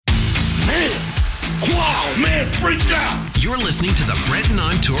Man, freak out! You're listening to the Brenton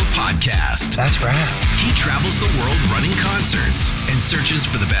on Tour podcast. That's right. He travels the world running concerts and searches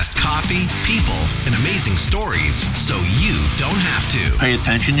for the best coffee, people, and amazing stories so you don't have to. Pay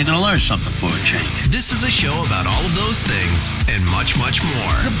attention, you're going to learn something for a change. This is a show about all of those things and much, much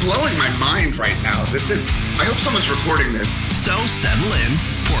more. You're blowing my mind right now. I hope someone's recording this. So settle in,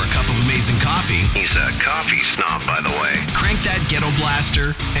 pour a cup of amazing coffee. He's a coffee snob, by the way. Crank that ghetto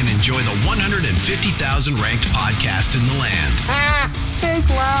blaster and enjoy the 150,000 ranked podcast in the land. Fake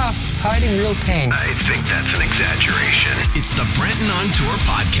laugh, hiding real pain. I think that's an exaggeration. It's the Brenton on Tour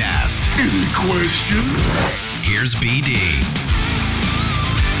podcast. Any question? Here's BD.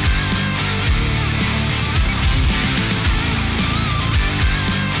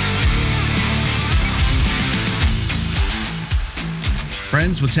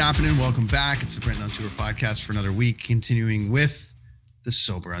 Friends, what's happening? Welcome back. It's the Brenton on Tour podcast for another week, continuing with the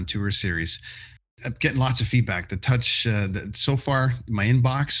Sober on Tour series. I'm getting lots of feedback. So far, my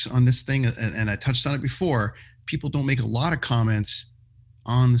inbox on this thing, and I touched on it before, people don't make a lot of comments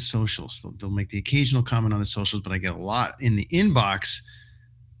on the socials. They'll make the occasional comment on the socials, but I get a lot in the inbox.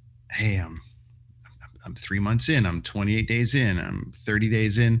 Hey, I'm 3 months in, I'm 28 days in, I'm 30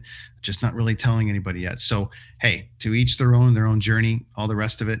 days in, just not really telling anybody yet. So, hey, to each their own journey, all the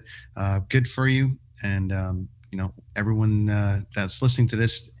rest of it, good for you. And, everyone that's listening to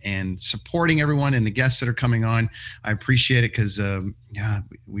this and supporting everyone and the guests that are coming on, I appreciate it because,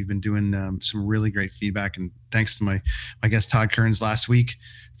 we've been doing some really great feedback. And thanks to my guest Todd Kearns last week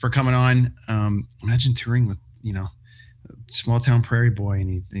for coming on. Imagine touring with, small town prairie boy,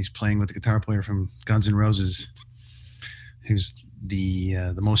 and he's playing with the guitar player from Guns N' Roses, who's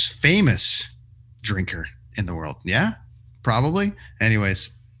the most famous drinker in the world. Yeah, probably.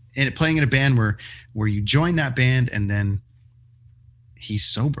 Anyways, and playing in a band where you join that band and then he's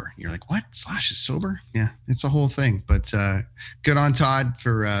sober. You're like, what? Slash is sober? Yeah, it's a whole thing. But good on Todd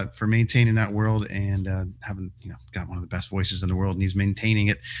for maintaining that world and having got one of the best voices in the world, and he's maintaining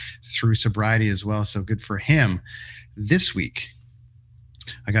it through sobriety as well. So good for him. This week,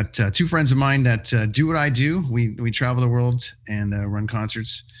 I got two friends of mine that do what I do. We travel the world and run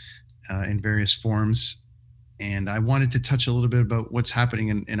concerts in various forms. And I wanted to touch a little bit about what's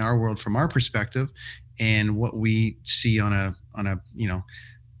happening in our world from our perspective and what we see on a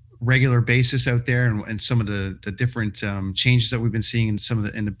regular basis out there, and some of the different changes that we've been seeing in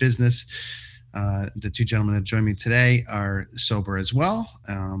the business. The two gentlemen that join me today are sober as well.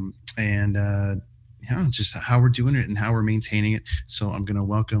 Just how we're doing it and how we're maintaining it. So I'm going to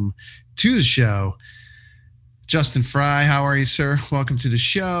welcome to the show Justin Fry. How are you, sir? Welcome to the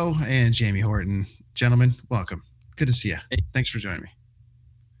show. And Jaime Horton. Gentlemen, welcome. Good to see you. Hey. Thanks for joining me.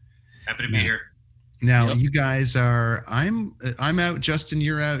 Happy to be here. Now, You guys are. I'm out. Justin,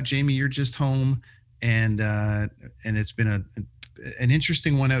 you're out. Jaime, you're just home, and it's been an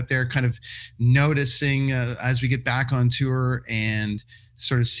interesting one out there. Kind of noticing as we get back on tour and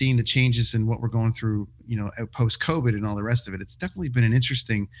sort of seeing the changes in what we're going through, post COVID and all the rest of it. It's definitely been an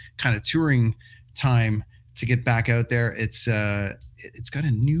interesting kind of touring time to get back out there. It's got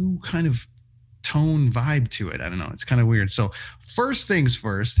a new kind of tone vibe to it. I don't know. It's kind of weird. So first things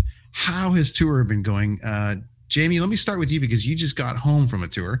first, how has tour been going? Jaime, let me start with you because you just got home from a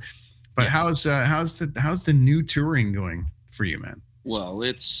tour. But how's the new touring going for you, man? Well,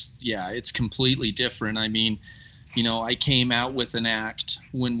 it's completely different. I mean, I came out with an act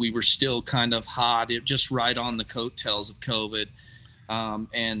when we were still kind of hot, just right on the coattails of COVID.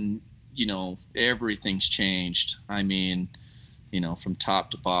 And everything's changed. I mean, from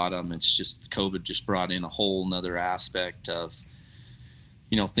top to bottom, it's just COVID just brought in a whole nother aspect of,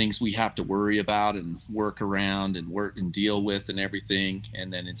 things we have to worry about and work around and work and deal with and everything.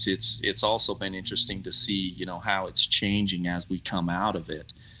 And then it's also been interesting to see, how it's changing as we come out of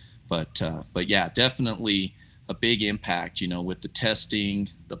it. But yeah, definitely a big impact, with the testing,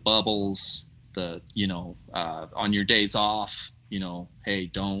 the bubbles, on your days off, hey,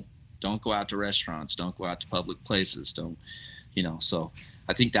 don't go out to restaurants, don't go out to public places, don't. So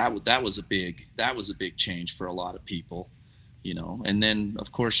I think that was a big change for a lot of people, and then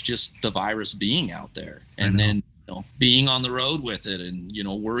of course just the virus being out there and then, being on the road with it and,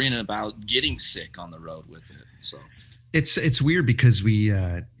 worrying about getting sick on the road with it. So it's weird because we,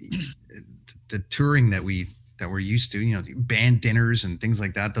 the touring that we're used to, band dinners and things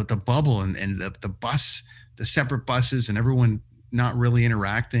like that, the bubble and the bus, the separate buses and everyone not really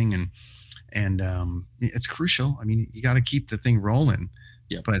interacting and it's crucial. I mean, you got to keep the thing rolling.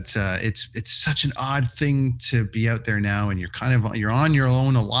 Yeah. But it's such an odd thing to be out there now, and you're on your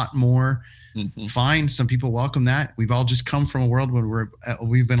own a lot more. fine. Some people welcome that. We've all just come from a world when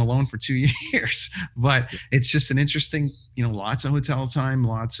we've been alone for 2 years, but it's just an interesting, lots of hotel time,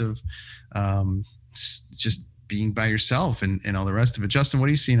 lots of just being by yourself and all the rest of it. Justin, what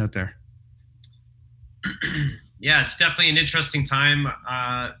are you seeing out there? Yeah, it's definitely an interesting time.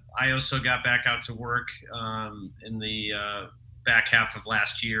 I also got back out to work in the back half of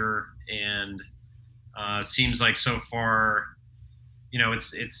last year, and seems like so far,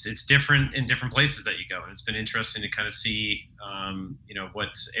 it's different in different places that you go, and it's been interesting to kind of see,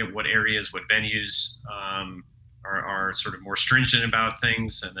 what areas, what venues are sort of more stringent about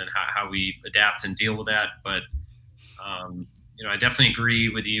things, and then how we adapt and deal with that. But I definitely agree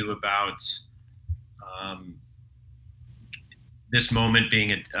with you about this moment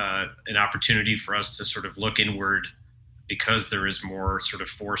being an opportunity for us to sort of look inward, because there is more sort of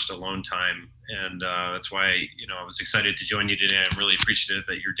forced alone time. And that's why, I was excited to join you today. I'm really appreciative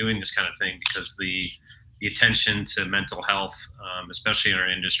that you're doing this kind of thing, because the attention to mental health, especially in our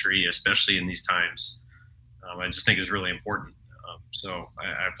industry, especially in these times, I just think is really important. So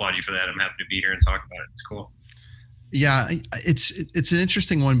I applaud you for that. I'm happy to be here and talk about it. It's cool. Yeah, it's an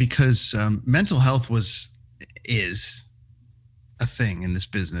interesting one, because mental health is a thing in this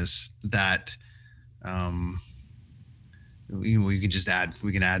business that we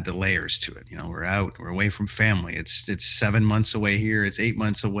can add the layers to it. We're away from family. It's 7 months away here. It's 8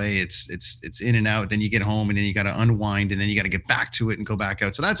 months away. It's in and out. Then you get home, and then you got to unwind, and then you got to get back to it and go back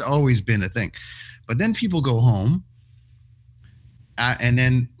out. So that's always been a thing. But then people go home, and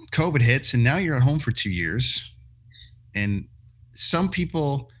then COVID hits, and now you're at home for 2 years. And some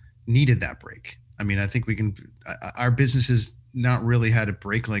people needed that break. I mean, I think our business has not really had a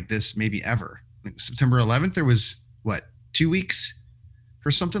break like this maybe ever. September 11th, there was 2 weeks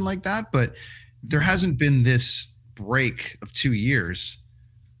or something like that, but there hasn't been this break of 2 years,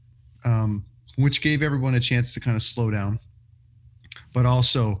 which gave everyone a chance to kind of slow down, but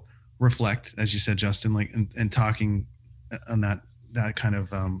also reflect, as you said, Justin, and talking on that kind of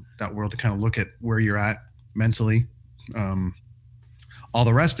that world, to kind of look at where you're at mentally, all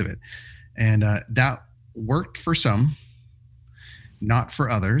the rest of it. And that worked for some, not for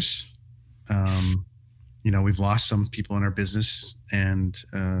others. We've lost some people in our business, and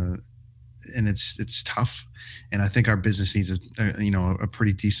it's tough. And I think our business needs a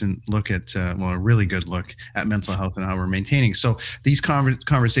pretty decent look at, a really good look at mental health and how we're maintaining. So these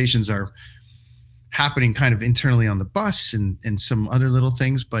conversations are happening kind of internally on the bus and some other little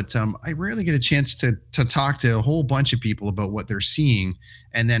things, but I rarely get a chance to talk to a whole bunch of people about what they're seeing,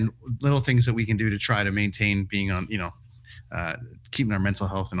 and then little things that we can do to try to maintain being on, keeping our mental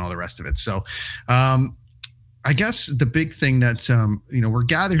health and all the rest of it. So I guess the big thing that, we're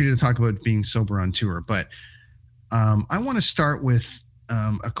gathered here to talk about being sober on tour, but I want to start with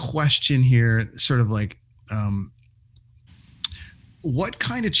a question here, sort of like, what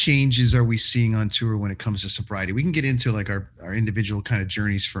kind of changes are we seeing on tour when it comes to sobriety? We can get into like our individual kind of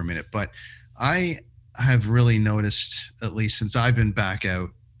journeys for a minute, but I have really noticed, at least since I've been back out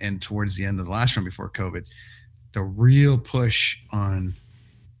and towards the end of the last run before COVID, the real push on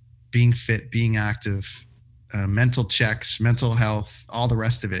being fit, being active, mental checks, mental health, all the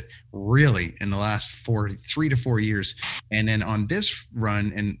rest of it, really in the last 3 to 4 years. And then on this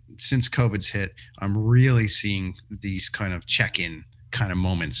run, and since COVID's hit, I'm really seeing these kind of check-in kind of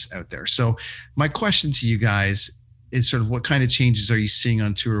moments out there. So my question to you guys is sort of, what kind of changes are you seeing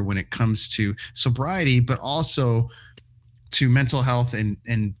on tour when it comes to sobriety, but also to mental health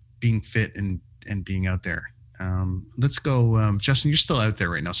and being fit and being out there? Let's go, Justin, you're still out there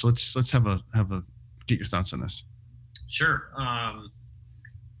right now. So let's have a get your thoughts on this. Sure. I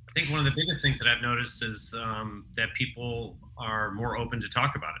think one of the biggest things that I've noticed is that people are more open to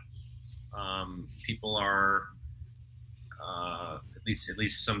talk about it. People are, at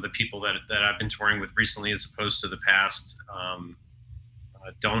least some of the people that I've been touring with recently, as opposed to the past,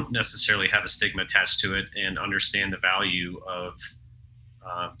 don't necessarily have a stigma attached to it, and understand the value of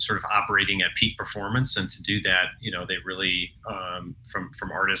sort of operating at peak performance. And to do that, they really,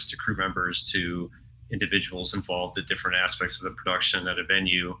 from artists to crew members to individuals involved at different aspects of the production at a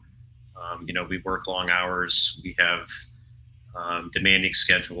venue, we work long hours, we have demanding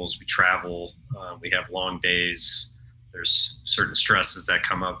schedules, we travel, we have long days. There's certain stresses that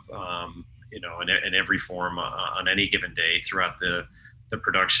come up, in every form on any given day throughout the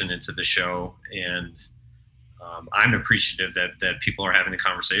production into the show. And I'm appreciative that people are having the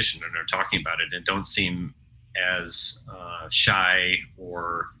conversation and are talking about it, and don't seem as shy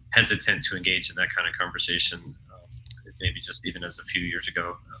or hesitant to engage in that kind of conversation, maybe just even as a few years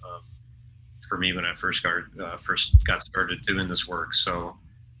ago, for me when I first got started doing this work. So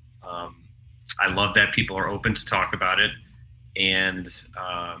I love that people are open to talk about it. And,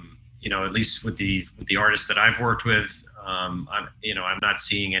 at least with the artists that I've worked with, I'm not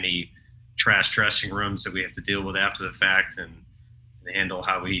seeing any trash dressing rooms that we have to deal with after the fact and handle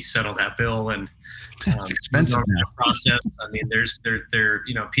how we settle that bill and it's expensive now. Process. I mean,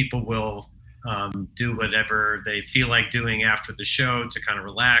 people will do whatever they feel like doing after the show to kind of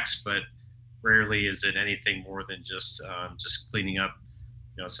relax, but rarely is it anything more than just cleaning up,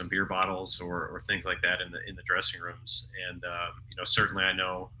 some beer bottles or things like that in the dressing rooms. And certainly I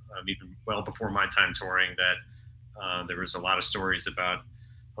know even well before my time touring that there was a lot of stories about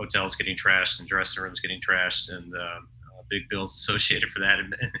hotels getting trashed and dressing rooms getting trashed and big bills associated for that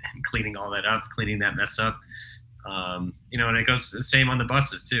and cleaning all that up, cleaning that mess up. And it goes the same on the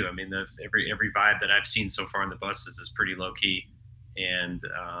buses too. I mean, every vibe that I've seen so far on the buses is pretty low key, and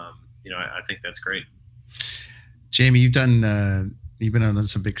I think that's great. Jaime, you've been on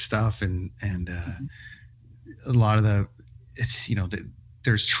some big stuff, and a lot of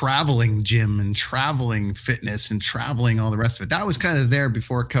there's traveling gym and traveling fitness and traveling all the rest of it. That was kind of there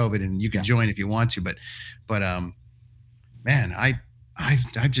before COVID, and you can join if you want to, but man,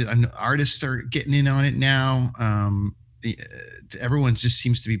 artists are getting in on it now. Everyone just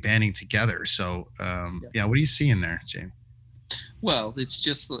seems to be banding together. So, what are you seeing there, Jaime? Well, it's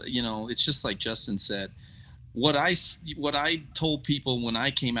just like Justin said. What I told people when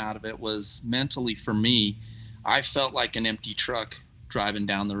I came out of it was mentally for me, I felt like an empty truck driving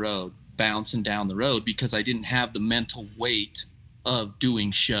down the road, bouncing down the road, because I didn't have the mental weight of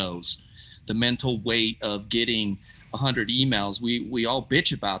doing shows, the mental weight of getting 100 emails. We all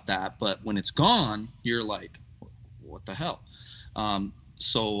bitch about that, but when it's gone, you're like, what the hell?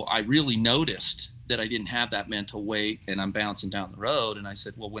 So I really noticed that I didn't have that mental weight, and I'm bouncing down the road. And I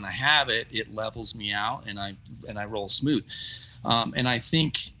said, well, when I have it, it levels me out, and I roll smooth. And I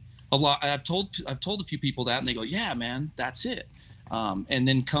think a lot. I've told a few people that, and they go, yeah, man, that's it. And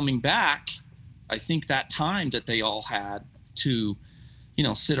then coming back, I think that time that they all had to,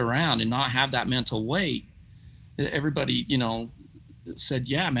 sit around and not have that mental weight. Everybody, said,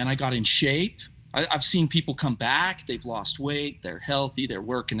 yeah, man, I got in shape. I've seen people come back. They've lost weight. They're healthy. They're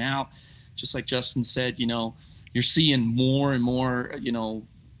working out. Just like Justin said, you're seeing more and more,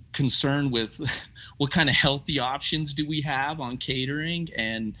 concern with what kind of healthy options do we have on catering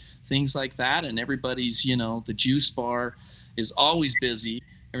and things like that. And everybody's, the juice bar is always busy.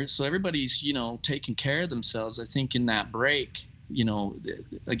 So everybody's, taking care of themselves. I think in that break,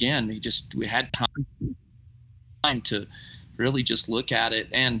 again, we had time to really just look at it.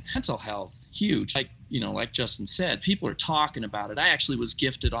 And mental health, huge. Like Justin said, people are talking about it. I actually was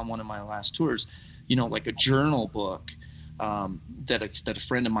gifted on one of my last tours, like a journal book that a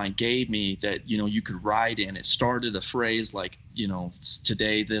friend of mine gave me that, you could write in. It started a phrase like,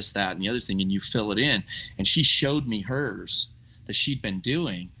 today, this, that, and the other thing, and you fill it in. And she showed me hers that she'd been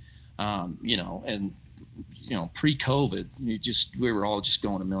doing, and pre-COVID, we were all just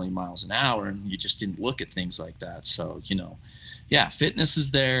going a million miles an hour, and you just didn't look at things like that. So, fitness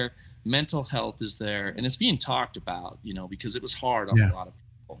is there, mental health is there, and it's being talked about, because it was hard on a lot of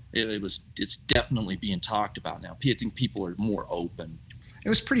people. It's definitely being talked about now. I think people are more open.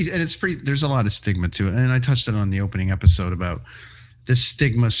 It's pretty, there's a lot of stigma to it. And I touched on the opening episode about the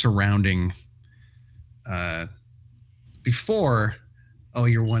stigma surrounding, before, oh,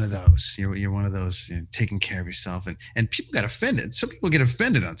 you're one of those. You're one of those, taking care of yourself, and people got offended. Some people get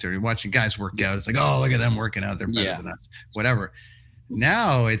offended on Twitter. You're watching guys work out. It's like, oh, look at them working out. They're better than us. Whatever.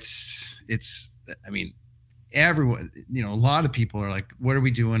 Now it's. I mean, everyone. A lot of people are like, what are we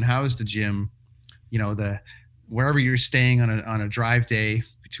doing? How is the gym? Wherever you're staying on a drive day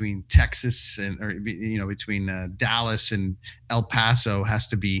between Texas between Dallas and El Paso has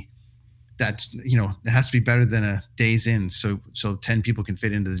to be. That it has to be better than a day's in, so 10 people can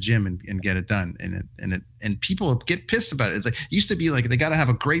fit into the gym and get it done, and people get pissed about it. It's like it used to be like they got to have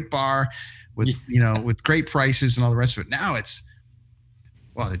a great bar with with great prices and all the rest of it. Now it's,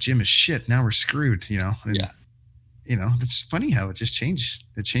 wow, the gym is shit. Now we're screwed. It's funny how it just changes.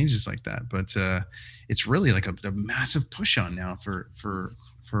 It changes like that, but it's really like a massive push on now for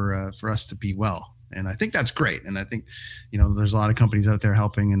us to be well. And I think that's great. And I think, there's a lot of companies out there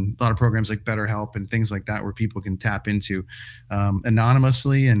helping, and a lot of programs like BetterHelp and things like that where people can tap into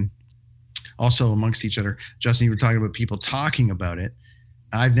anonymously and also amongst each other. Justin, you were talking about people talking about it.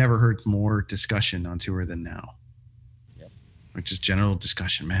 I've never heard more discussion on tour than now. Yep. Like just general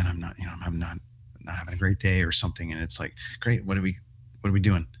discussion. Man, I'm not having a great day or something. And it's like, great. What are we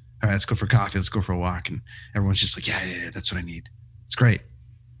doing? All right, let's go for coffee. Let's go for a walk. And everyone's just like, yeah, that's what I need. It's great.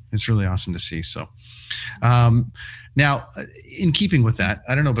 It's really awesome to see. So, now in keeping with that,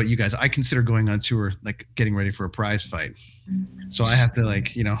 I don't know about you guys. I consider going on tour like getting ready for a prize fight. So I have to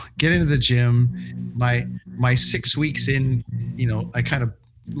get into the gym. My 6 weeks in, I kind of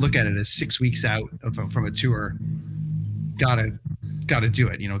look at it as 6 weeks out from a tour. Gotta do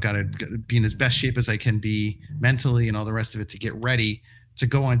it. Gotta be in as best shape as I can be mentally and all the rest of it to get ready to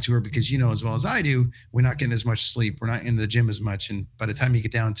go on tour, because as well as I do, we're not getting as much sleep. We're not in the gym as much. And by the time you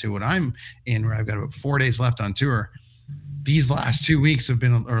get down to what I'm in, where I've got about 4 days left on tour, these last 2 weeks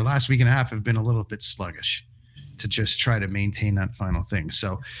last week and a half have been a little bit sluggish to just try to maintain that final thing.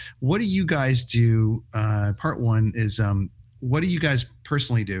 So what do you guys do? Part one is, what do you guys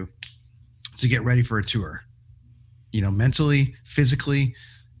personally do to get ready for a tour? Mentally, physically,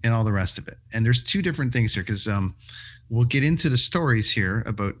 and all the rest of it. And there's two different things here, because we'll get into the stories here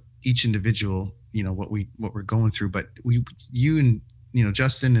about each individual, what we're going through. But you and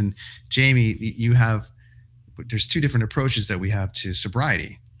Justin and Jamie, there's two different approaches that we have to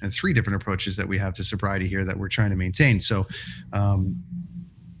sobriety, and three different approaches that we have to sobriety here that we're trying to maintain. So,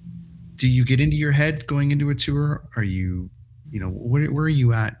 do you get into your head going into a tour? Are you, where are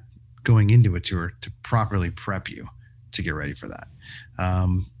you at going into a tour to properly prep you to get ready for that?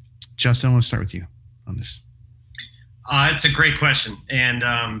 Justin, I want to start with you on this. It's a great question, and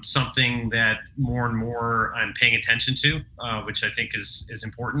something that more and more I'm paying attention to, which I think is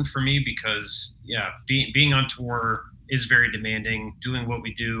important for me, because being on tour is very demanding. Doing what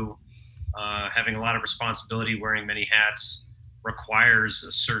we do, having a lot of responsibility, wearing many hats, requires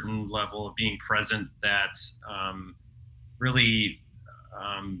a certain level of being present that really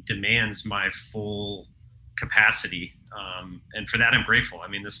demands my full capacity, and for that I'm grateful. I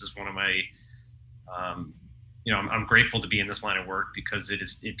mean, this is one of my I'm grateful to be in this line of work, because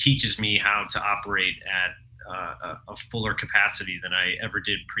it teaches me how to operate at a fuller capacity than I ever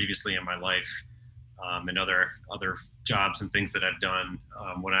did previously in my life, and other jobs and things that I've done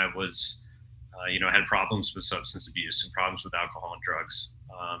when I was had problems with substance abuse and problems with alcohol and drugs.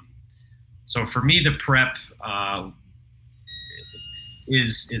 So for me, the prep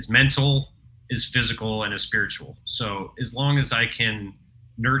is mental, is physical, and is spiritual. So as long as I can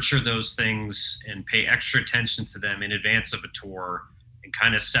nurture those things and pay extra attention to them in advance of a tour, and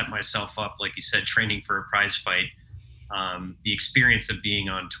kind of set myself up, like you said, training for a prize fight, the experience of being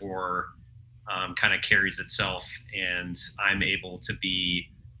on tour kind of carries itself, and I'm able to be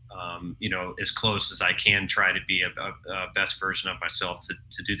as close as I can, try to be a best version of myself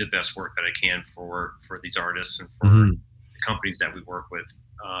to do the best work that I can for these artists and for the companies that we work with.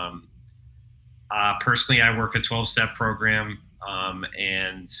 Personally, I work a 12-step program,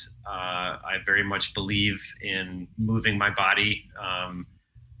 and I very much believe in moving my body.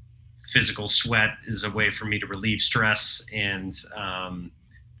 Physical sweat is a way for me to relieve stress and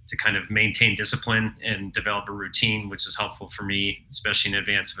to kind of maintain discipline and develop a routine, which is helpful for me, especially in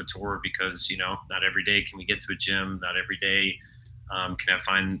advance of a tour, because, not every day can we get to a gym. Not every day can I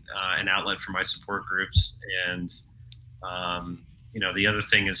find an outlet for my support groups. And, the other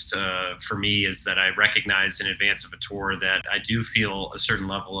thing is for me is that I recognize in advance of a tour that I do feel a certain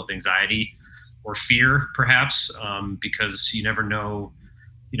level of anxiety or fear, perhaps, because you never know,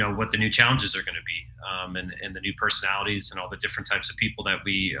 what the new challenges are going to be, and the new personalities and all the different types of people that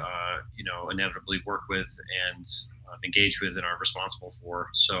we, inevitably work with and engage with and are responsible for.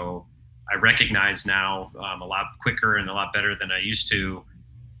 So I recognize now a lot quicker and a lot better than I used to,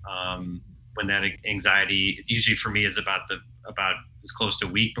 when that anxiety, usually for me, is about as close to a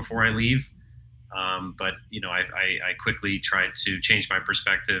week before I leave. But I quickly try to change my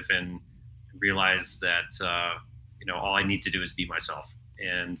perspective and realize that all I need to do is be myself,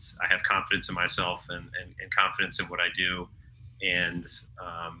 and I have confidence in myself and confidence in what I do, and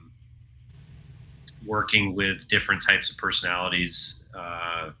working with different types of personalities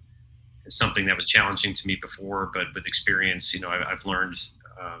is something that was challenging to me before, but with experience, I've learned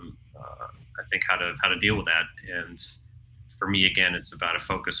I think how to deal with that. And for me, again, it's about a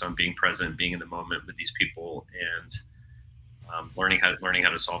focus on being present, being in the moment with these people, and learning how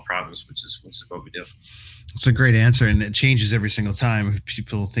to solve problems, which is what we do. It's a great answer, and it changes every single time.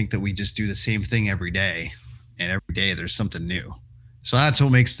 People think that we just do the same thing every day, and every day there's something new. So that's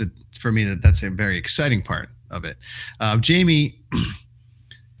what makes for me, that's a very exciting part of it. Jamie,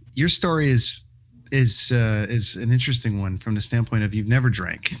 your story is an interesting one from the standpoint of you've never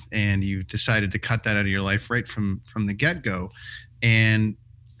drank, and you've decided to cut that out of your life right from the get-go. And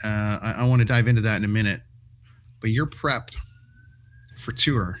I want to dive into that in a minute. But your prep for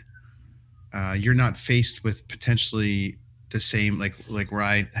tour, you're not faced with potentially the same, like where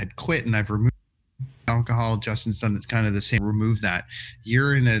I had quit and I've removed alcohol. Justin's done kind of the same. Remove that.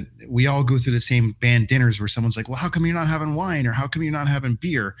 We all go through the same band dinners where someone's like, well, how come you're not having wine, or how come you're not having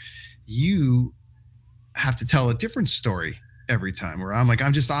beer? You have to tell a different story every time, where I'm like,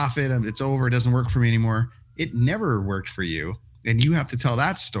 I'm just off it. It's over. It doesn't work for me anymore. It never worked for you. And you have to tell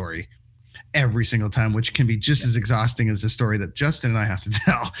that story every single time, which can be just as exhausting as the story that Justin and I have to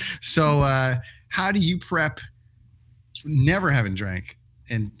tell. So how do you prep, never having drank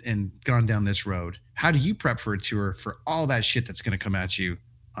and gone down this road? How do you prep for a tour for all that shit that's going to come at you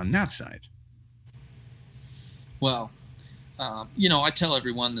on that side? Well, I tell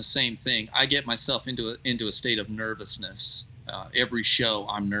everyone the same thing. I get myself into a state of nervousness. Every show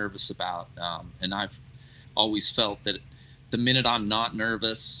I'm nervous about. And I've always felt that the minute I'm not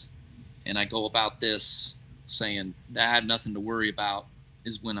nervous and I go about this saying I have nothing to worry about,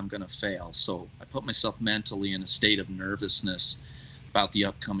 is when I'm going to fail. So I put myself mentally in a state of nervousness about the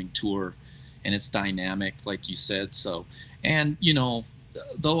upcoming tour, and it's dynamic, like you said. So, and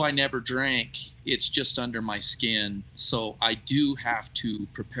though I never drank, it's just under my skin. So I do have to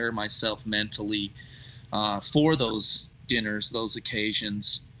prepare myself mentally for those dinners, those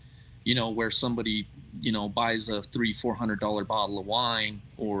occasions, where somebody, buys a $300-400 bottle of wine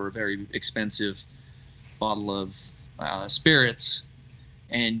or a very expensive bottle of spirits,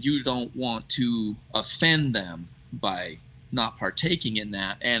 and you don't want to offend them by not partaking in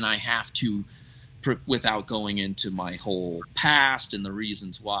that. And I have to, without going into my whole past and the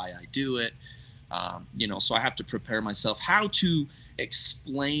reasons why I do it, so I have to prepare myself how to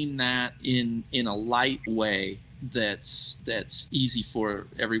explain that in a light way that's easy for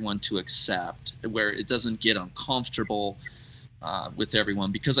everyone to accept, where it doesn't get uncomfortable with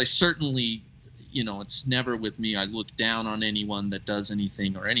everyone. Because I certainly, it's never with me, I look down on anyone that does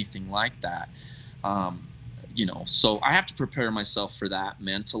anything or anything like that. So I have to prepare myself for that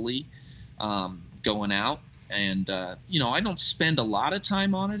mentally, going out. And, I don't spend a lot of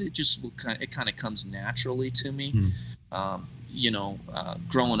time on it. It just it kind of comes naturally to me.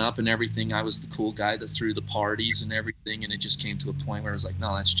 Growing up and everything, I was the cool guy that threw the parties and everything. And it just came to a point where I was like,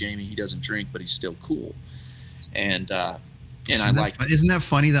 no, that's Jaime. He doesn't drink, but he's still cool. And isn't that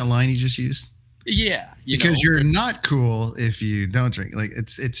funny, that line you just used? Yeah. Because you're not cool if you don't drink. Like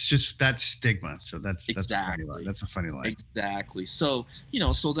it's just that stigma. So that's exactly. A funny line. That's a funny line. Exactly. So,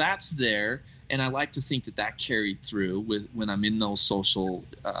 so that's there. And I like to think that carried through when I'm in those social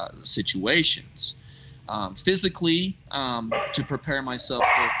situations. Physically, to prepare myself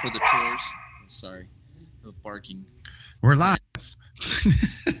for the tours. Sorry, no barking. We're live.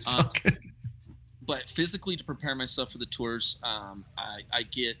 It's all good. But physically, to prepare myself for the tours, I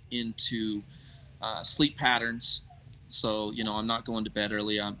get into sleep patterns. So, I'm not going to bed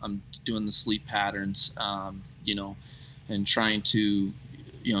early. I'm doing the sleep patterns, and trying to,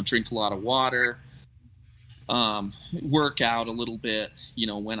 drink a lot of water, work out a little bit,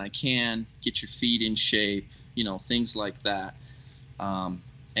 when I can, get your feet in shape, things like that.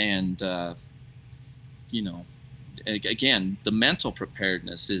 Again, the mental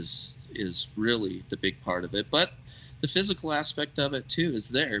preparedness is really the big part of it, but the physical aspect of it too is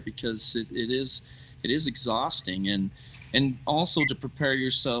there, because it is exhausting, and also to prepare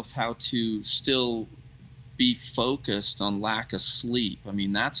yourself how to still be focused on lack of sleep. I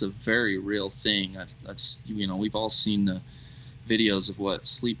mean, that's a very real thing. We've all seen the videos of what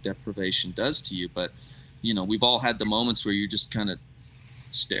sleep deprivation does to you, but we've all had the moments where you're just kind of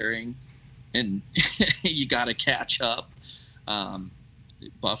staring and you got to catch up,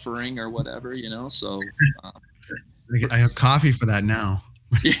 buffering or whatever, so I have coffee for that now.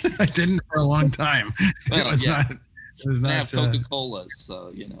 I didn't for a long time. Well, it was not I have Coca-Colas,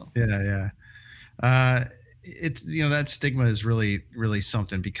 so yeah. It's that stigma is really, really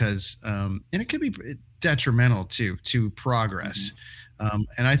something, because and it could be detrimental to progress. Mm-hmm.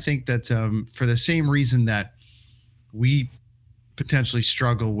 And I think that for the same reason that we potentially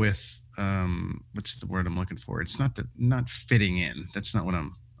struggle with what's the word I'm looking for? It's not fitting in. That's not what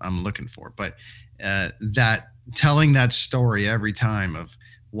I'm looking for. But that telling that story every time of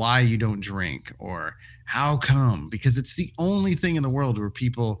why you don't drink or how come, because it's the only thing in the world where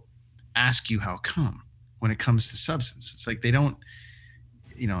people ask you how come when it comes to substance. It's like they don't,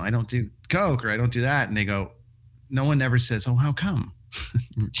 I don't do Coke or I don't do that. And they go, no one ever says, oh, how come?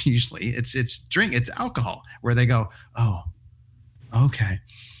 Usually it's alcohol, where they go, oh, okay.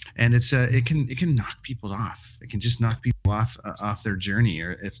 And it can knock people off. It can just knock people off their journey,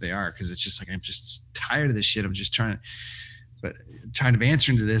 or if they are, because it's just like, I'm just tired of this shit. I'm just trying to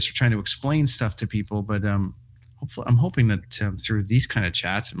answer into this or trying to explain stuff to people. But I'm hoping that through these kind of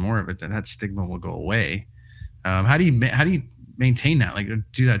chats and more of it, that stigma will go away. How do you maintain that? Like,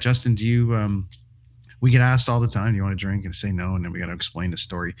 do that, Justin? Do you We get asked all the time, do you want to drink? And say no. And then we got to explain the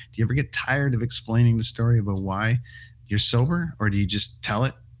story. Do you ever get tired of explaining the story about why you're sober? Or do you just tell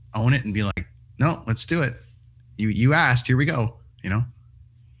it, own it, and be like, no, let's do it. You asked, here we go.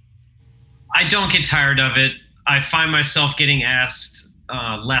 I don't get tired of it. I find myself getting asked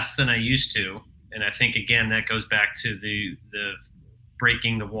less than I used to. And I think, again, that goes back to the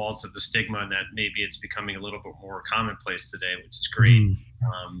breaking the walls of the stigma, and that maybe it's becoming a little bit more commonplace today, which is great.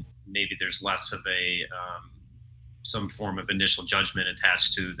 Maybe there's less of some form of initial judgment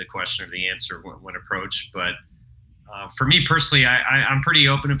attached to the question or the answer when approached. But for me personally, I'm pretty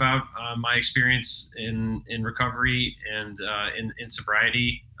open about my experience in recovery and in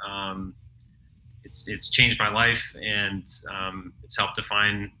sobriety. It's changed my life, and it's helped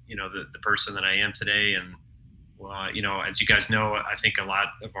define the person that I am today. And as you guys know, I think a lot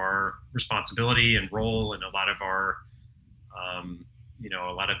of our responsibility and role, and a lot of our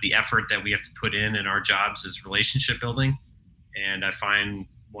a lot of the effort that we have to put in our jobs is relationship building. And I find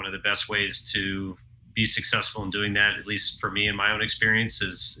one of the best ways to be successful in doing that, at least for me in my own experience,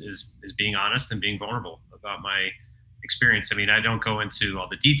 is being honest and being vulnerable about my experience. I mean, I don't go into all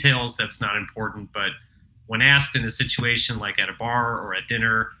the details. That's not important. But when asked in a situation like at a bar or at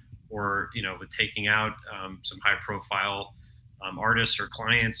dinner, or with taking out some high profile artists or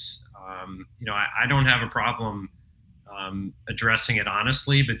clients, I don't have a problem addressing it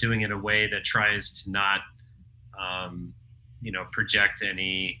honestly, but doing it in a way that tries to not project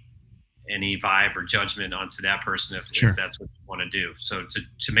any vibe or judgment onto that person if that's what you want to do. So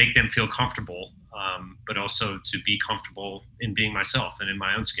to make them feel comfortable, but also to be comfortable in being myself and in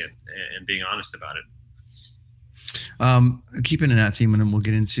my own skin and being honest about it. Keeping in that theme, and then we'll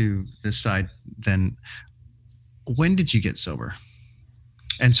get into this side then. When did you get sober?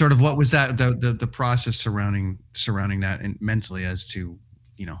 And sort of what was that the process surrounding that, and mentally, as to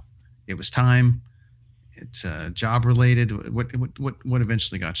it was time, it's job related. What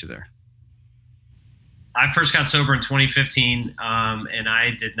eventually got you there? I first got sober in 2015, and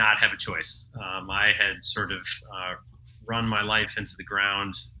I did not have a choice. I had sort of run my life into the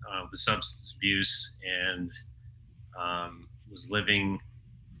ground with substance abuse, and was living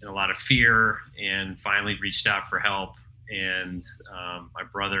in a lot of fear, and finally reached out for help. And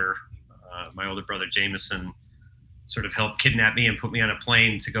my older brother Jameson, sort of helped kidnap me and put me on a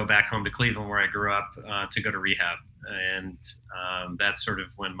plane to go back home to Cleveland, where I grew up, to go to rehab. And that's sort of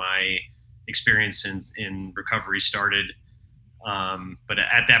when my experience in recovery started. But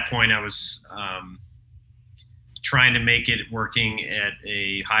at that point, I was trying to make it working at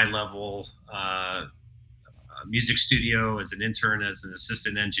a high level music studio as an intern, as an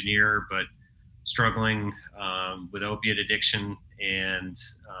assistant engineer, but struggling with opiate addiction, and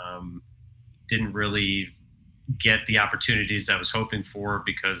didn't really get the opportunities I was hoping for,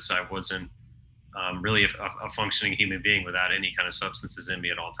 because I wasn't really a functioning human being without any kind of substances in me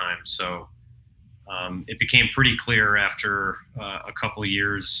at all times. So it became pretty clear after a couple of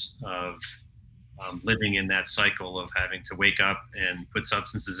years of living in that cycle of having to wake up and put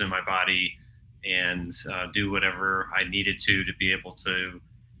substances in my body and do whatever I needed to be able to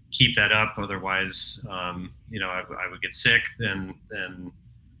keep that up. Otherwise, I would get sick. Then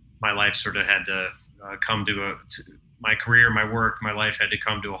my life sort of had to come to my career, my work, my life had to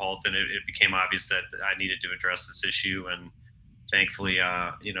come to a halt, and it became obvious that I needed to address this issue. And thankfully,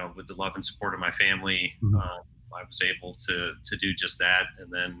 with the love and support of my family, I was able to do just that,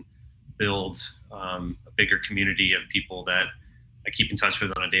 and then build a bigger community of people that I keep in touch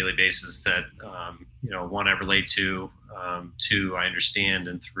with on a daily basis, that, one, I relate to, two, I understand,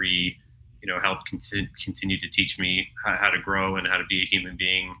 and three, help continue to teach me how to grow and how to be a human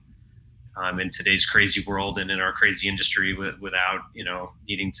being in today's crazy world and in our crazy industry without,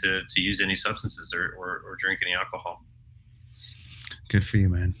 needing to use any substances or drink any alcohol. Good for you,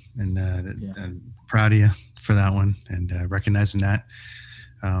 man. And I'm proud of you for that one, and recognizing that.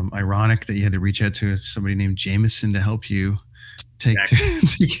 Ironic that you had to reach out to somebody named Jameson to help you take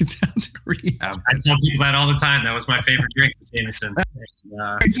you down to rehab. I tell people that all the time. That was my favorite drink, Jameson.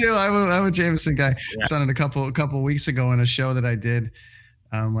 Me too. I'm a Jameson guy. Yeah. I saw it a couple weeks ago on a show that I did.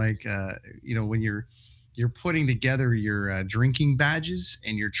 When you're putting together your drinking badges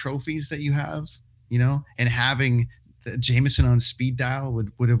and your trophies that you have, and having the Jameson on speed dial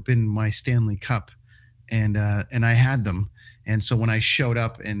would have been my Stanley Cup, and I had them. And so when I showed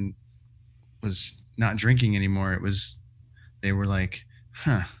up and was not drinking anymore, they were like,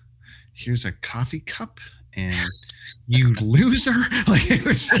 here's a coffee cup, and you loser. Like, it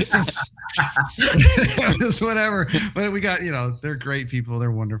was just it was whatever. But we got, they're great people.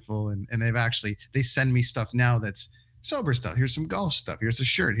 They're wonderful. And they send me stuff now that's sober stuff. Here's some golf stuff. Here's a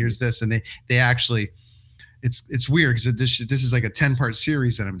shirt. Here's this. And they actually it's weird because this is like a 10-part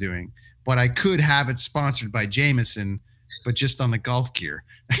series that I'm doing, but I could have it sponsored by Jameson, but just on the golf gear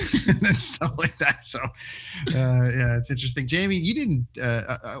and stuff like that. So, yeah, it's interesting. Jamie, you didn't.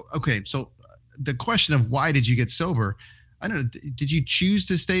 Okay, so the question of why did you get sober? I don't know. Did you choose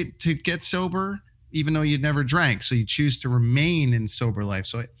to get sober, even though you'd never drank? So you choose to remain in sober life.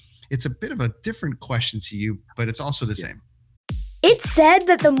 So it's a bit of a different question to you, but it's also the same. It's said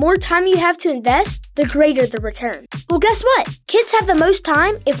that the more time you have to invest, the greater the return. Well, guess what? Kids have the most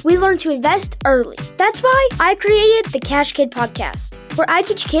time if we learn to invest early. That's why I created the Cash Kid podcast, where I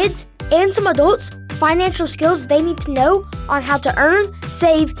teach kids and some adults financial skills they need to know on how to earn,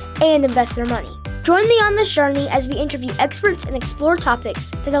 save, and invest their money. Join me on this journey as we interview experts and explore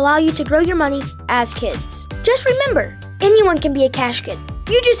topics that allow you to grow your money as kids. Just remember, anyone can be a cash kid.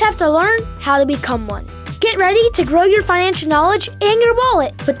 You just have to learn how to become one. Get ready to grow your financial knowledge and your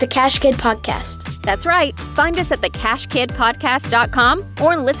wallet with the Cash Kid Podcast. That's right. Find us at thecashkidpodcast.com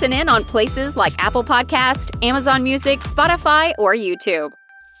or listen in on places like Apple Podcast, Amazon Music, Spotify, or YouTube.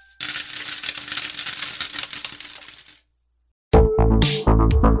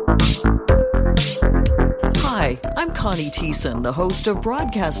 Hi, I'm Connie Thiessen, the host of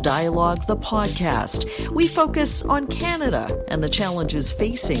Broadcast Dialogue, the podcast. We focus on Canada and the challenges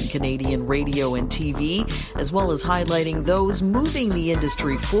facing Canadian radio and TV, as well as highlighting those moving the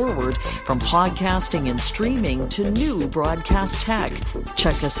industry forward from podcasting and streaming to new broadcast tech.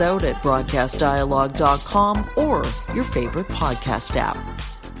 Check us out at broadcastdialogue.com or your favorite podcast app.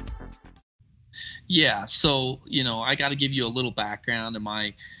 Yeah, so, I got to give you a little background of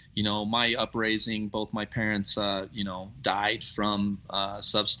my upraising. Both my parents, died from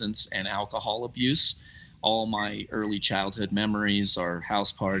substance and alcohol abuse. All my early childhood memories are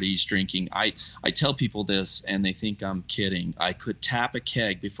house parties, drinking. I tell people this and they think I'm kidding. I could tap a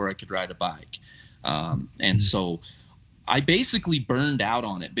keg before I could ride a bike. And so I basically burned out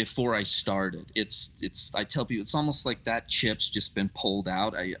on it before I started. I tell people it's almost like that chip's just been pulled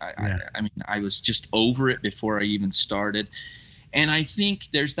out. I mean, I was just over it before I even started. And I think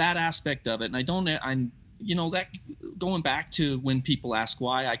there's that aspect of it. And that going back to when people ask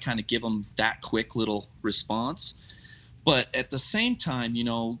why, I kind of give them that quick little response. But at the same time,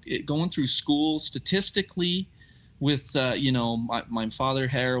 going through school statistically with, my father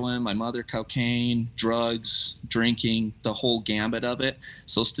heroin, my mother cocaine, drugs, drinking, the whole gambit of it.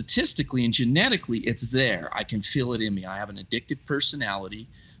 So statistically and genetically, it's there. I can feel it in me. I have an addictive personality.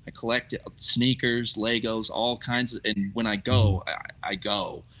 I collect sneakers, Legos, all kinds of, and when I go, I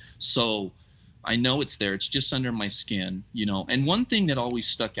go. So I know it's there. It's just under my skin, And one thing that always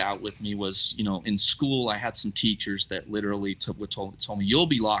stuck out with me was, in school, I had some teachers that literally told me, you'll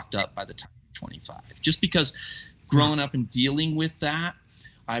be locked up by the time you're 25. Just because growing up and dealing with that,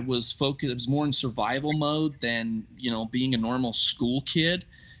 I was focused. It was more in survival mode than, being a normal school kid.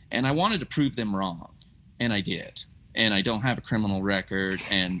 And I wanted to prove them wrong. And I did. And I don't have a criminal record,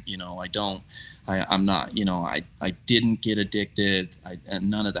 and I'm not, I didn't get addicted, and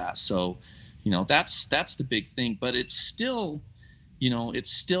none of that. So, that's the big thing. But it's still,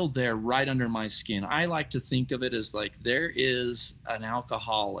 it's still there right under my skin. I like to think of it as like there is an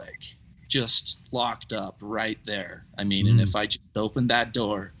alcoholic just locked up right there. I mean, and if I just open that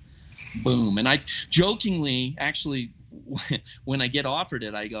door, boom. And I jokingly, actually, when I get offered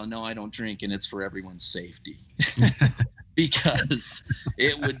it, I go, no, I don't drink, and it's for everyone's safety. Because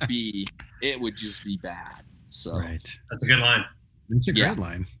it would just be bad. So right. That's a good line. It's a great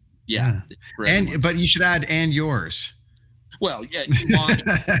line. Yeah. But you should add and yours. Well, yeah, you want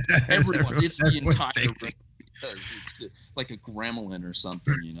everyone. It's the entire room because it's like a gremlin or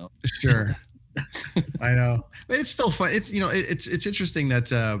something, Sure. I know. But it's still fun. It's it's interesting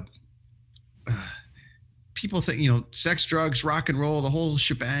that people think, sex, drugs, rock and roll, the whole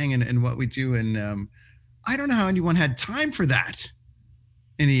shebang and what we do. And I don't know how anyone had time for that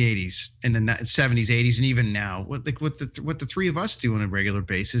in the 80s and the 70s, 80s, and even now. What the three of us do on a regular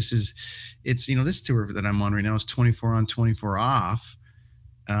basis is it's, this tour that I'm on right now is 24 on, 24 off,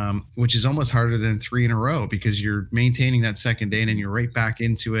 which is almost harder than 3 in a row because you're maintaining that second day and then you're right back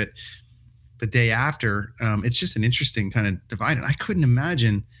into it the day after. It's just an interesting kind of divide. And I couldn't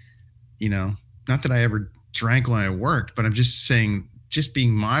imagine, not that I ever drank when I worked, but I'm just saying, just being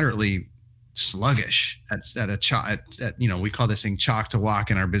moderately sluggish we call this thing chalk to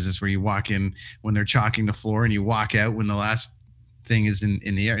walk in our business, where you walk in when they're chalking the floor and you walk out when the last thing is in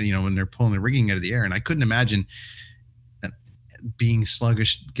the air, when they're pulling the rigging out of the air. And I couldn't imagine being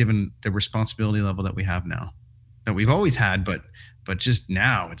sluggish given the responsibility level that we have now, that we've always had, but just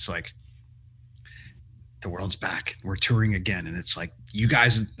now it's like the world's back. We're touring again. And it's like, you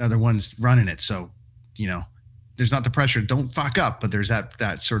guys are the ones running it. So, there's not the pressure, don't fuck up, but there's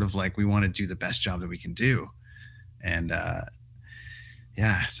that sort of like, we want to do the best job that we can do. And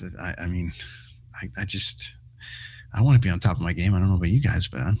yeah, I mean, I want to be on top of my game. I don't know about you guys,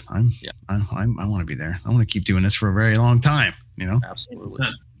 but I want to be there. I want to keep doing this for a very long time, you know? Absolutely.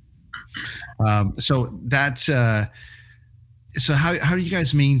 So that's, so how do you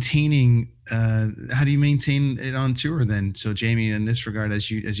guys maintain it on tour then? So Jamie, in this regard,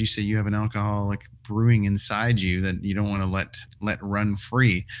 as you say, you have an alcoholic brewing inside you that you don't want to let run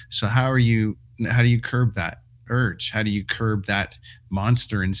free. So how do you curb that urge? How do you curb that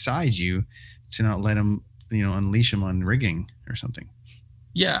monster inside you to not let him, unleash him on rigging or something?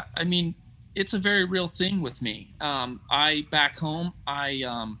 Yeah, I mean, it's a very real thing with me. Back home,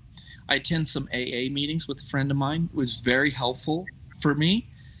 I attend some AA meetings with a friend of mine. It was very helpful for me,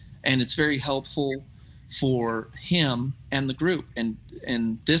 and it's very helpful for him and the group. And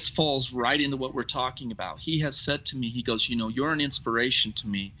this falls right into what we're talking about. He has said to me, he goes, you're an inspiration to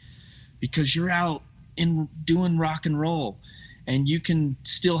me because you're out in doing rock and roll, and you can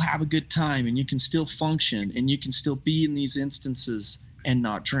still have a good time, and you can still function, and you can still be in these instances and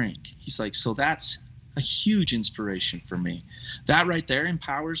not drink. He's like, so that's a huge inspiration for me. That right there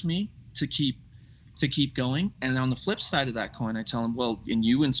empowers me to keep going. And on the flip side of that coin, I tell him, well, and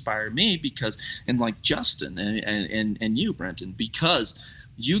you inspire me because, and like Justin and you, Brenton, because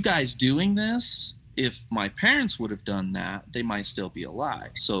you guys doing this, if my parents would have done that, they might still be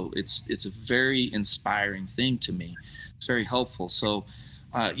alive. So it's a very inspiring thing to me. It's very helpful. So,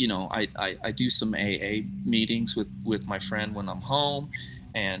 I do some AA meetings with my friend when I'm home,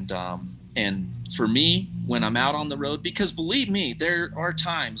 and for me, when I'm out on the road, because believe me, there are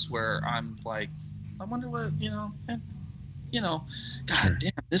times where I'm like, I wonder what, God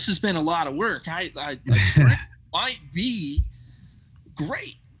damn, this has been a lot of work. I might be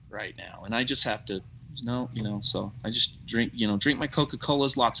great right now, and I just have to, so I just drink my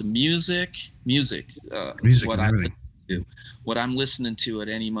Coca-Colas, lots of music, what I'm listening to at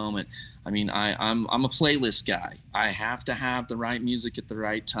any moment. I mean, I'm a playlist guy. I have to have the right music at the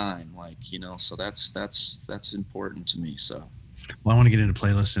right time, so that's important to me. So, well, I want to get into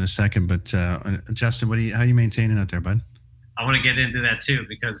playlists in a second, but Justin, how are you maintaining out there, bud? I want to get into that too,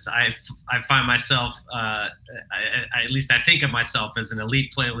 because I find myself, at least I think of myself as an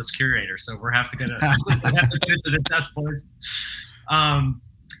elite playlist curator. So we have to get into the test, boys.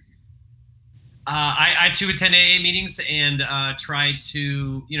 I too attend AA meetings and try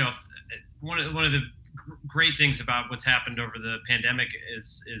to, one of the great things about what's happened over the pandemic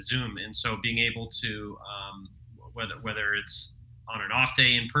is Zoom, and so being able to whether it's on an off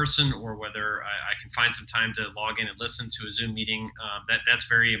day in person or whether I can find some time to log in and listen to a Zoom meeting, that's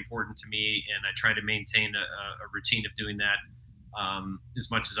very important to me, and I try to maintain a routine of doing that as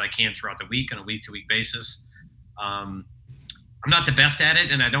much as I can throughout the week on a week-to-week basis. I'm not the best at it,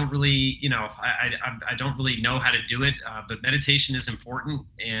 and I don't really, I don't really know how to do it. But meditation is important,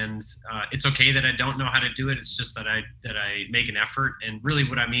 and it's okay that I don't know how to do it. It's just that I make an effort. And really,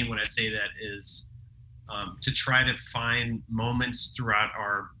 what I mean when I say that is to try to find moments throughout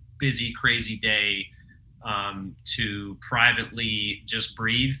our busy, crazy day to privately just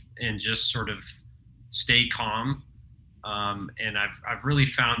breathe and just sort of stay calm. And I've really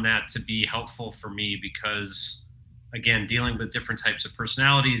found that to be helpful for me because, again, dealing with different types of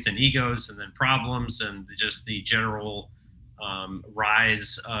personalities and egos and then problems and just the general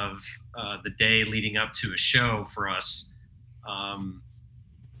rise of the day leading up to a show for us.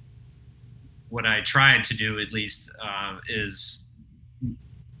 What I tried to do, at least, is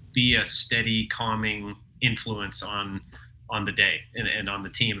be a steady, calming influence on the day and on the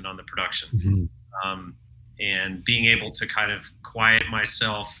team and on the production. Mm-hmm. And being able to kind of quiet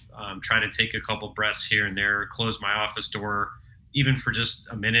myself, try to take a couple breaths here and there, close my office door, even for just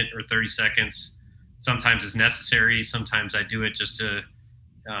a minute or 30 seconds. Sometimes it's necessary. Sometimes I do it just to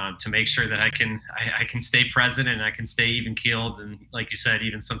make sure that I can stay present and I can stay even keeled. And like you said,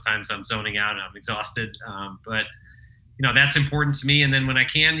 even sometimes I'm zoning out and I'm exhausted. But that's important to me. And then when I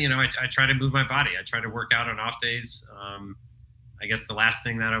can, I try to move my body. I try to work out on off days. I guess the last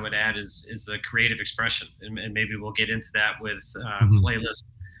thing that I would add is a creative expression, and maybe we'll get into that with playlist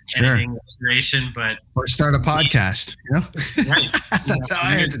editing, creation, or start a podcast. Right. That's how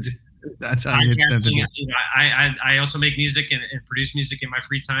I had to do. That's how I had to do. I also make music and produce music in my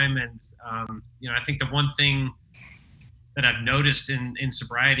free time, and I think the one thing that I've noticed in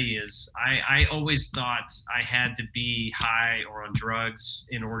sobriety is I always thought I had to be high or on drugs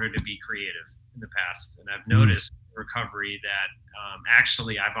in order to be creative in the past, and I've noticed recovery that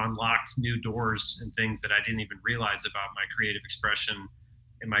actually I've unlocked new doors and things that I didn't even realize about my creative expression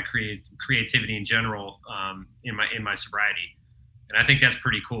my creativity in general, in my sobriety. And I think that's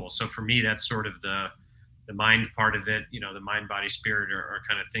pretty cool. So for me, that's sort of the mind part of it. The mind, body, spirit are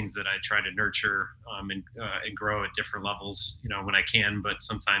kind of things that I try to nurture and grow at different levels, when I can. But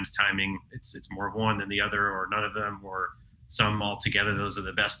sometimes timing, it's more of one than the other, or none of them, or some altogether. Those are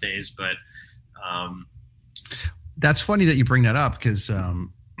the best days. But that's funny that you bring that up, because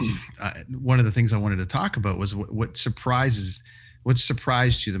one of the things I wanted to talk about was what surprised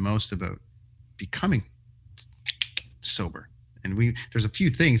you the most about becoming sober. And there's a few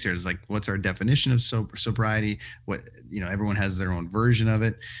things here. It's like, what's our definition of sobriety? What, everyone has their own version of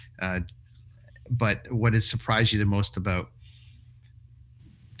it. But what has surprised you the most about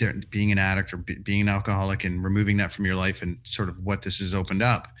being an addict or being an alcoholic and removing that from your life, and sort of what this has opened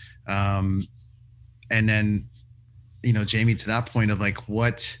up? And then, Jaime, to that point of like,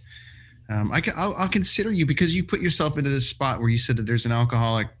 what, I'll consider you, because you put yourself into this spot where you said that there's an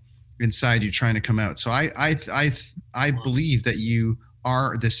alcoholic inside you trying to come out. So I believe that you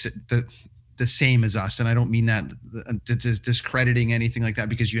are the same as us. And I don't mean that discrediting anything like that,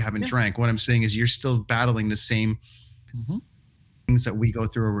 because you haven't drank. What I'm saying is you're still battling the same things that we go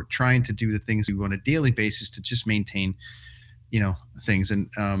through, or we're trying to do the things we do on a daily basis to just maintain, things. And,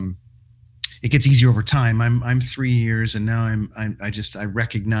 it gets easier over time. I'm 3 years, and now I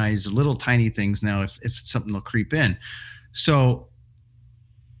recognize little tiny things now if something will creep in. So,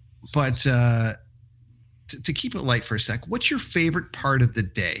 but to keep it light for a sec, what's your favorite part of the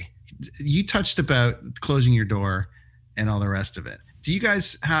day? You touched about closing your door and all the rest of it. Do you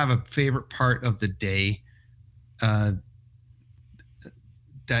guys have a favorite part of the day that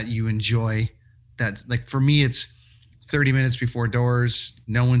you enjoy? That, like, for me, it's 30 minutes before doors,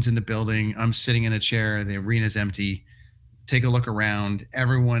 no one's in the building, I'm sitting in a chair, the arena's empty, take a look around,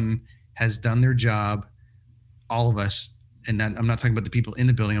 everyone has done their job, all of us. And then I'm not talking about the people in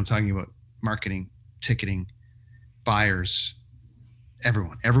the building, I'm talking about marketing, ticketing, buyers,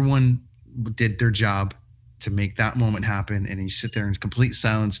 everyone did their job to make that moment happen. And you sit there in complete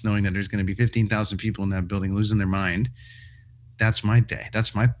silence, knowing that there's going to be 15,000 people in that building losing their mind. That's my day.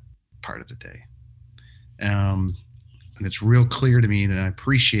 That's my part of the day. And it's real clear to me, and I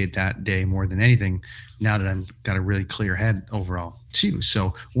appreciate that day more than anything now that I've got a really clear head overall too.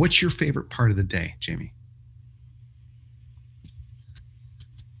 So what's your favorite part of the day, Jaime?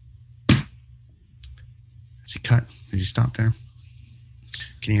 Is he cut? Did you stop there?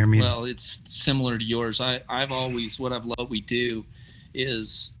 Can you hear me? Well, it's similar to yours. I've always, what I've loved we do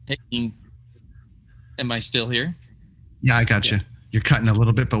is taking, am I still here? Yeah, I got you. You're cutting a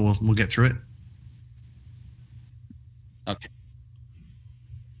little bit, but we'll get through it.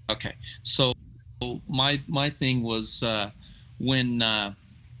 Okay. So my thing was when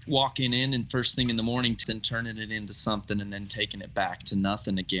walking in and first thing in the morning, then turning it into something and then taking it back to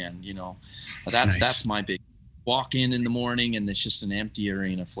nothing again. That's my big. Walk in the morning and it's just an empty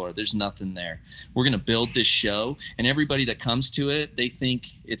arena floor. There's nothing there. We're going to build this show, and everybody that comes to it, they think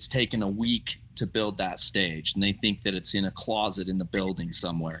it's taken a week to build that stage, and they think that it's in a closet in the building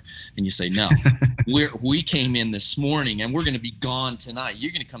somewhere. And you say, no, we came in this morning and we're going to be gone tonight.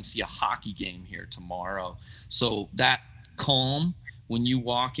 You're going to come see a hockey game here tomorrow. So that calm when you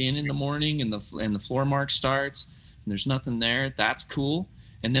walk in the morning and the floor mark starts and there's nothing there, that's cool.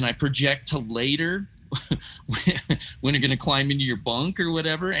 And then I project to later when you're going to climb into your bunk or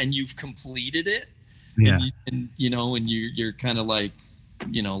whatever, and you've completed it. Yeah. And you're kind of like,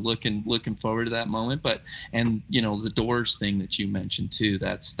 looking forward to that moment. But, and the doors thing that you mentioned too,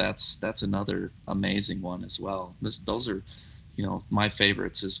 that's another amazing one as well. Those are, my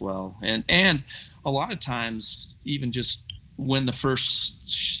favorites as well. And a lot of times, even just when the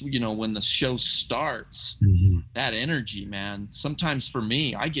first, when the show starts, that energy, man, sometimes for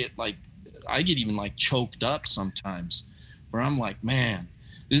me, I get even like choked up sometimes, where I'm like, man,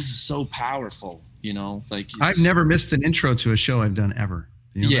 this is so powerful, I've never missed an intro to a show I've done ever.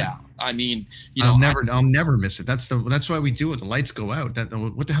 I mean, I'll never miss it. That's why we do it. The lights go out.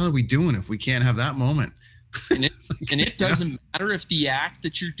 What the hell are we doing if we can't have that moment? And it doesn't matter if the act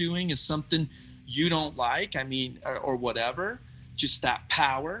that you're doing is something you don't like, or whatever, just that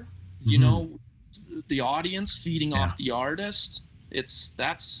power, the audience feeding off the artist.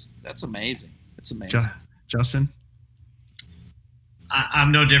 That's amazing. It's amazing. Justin?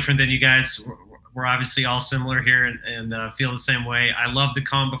 I'm no different than you guys. We're obviously all similar here and feel the same way. I love the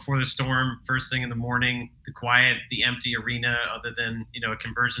calm before the storm, first thing in the morning, the quiet, the empty arena, other than, a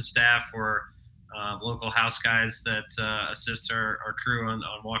conversion staff or local house guys that assist our crew on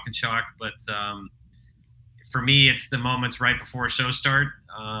Walk and Chalk. But for me, it's the moments right before show start.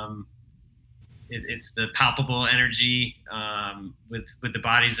 it's the palpable energy with the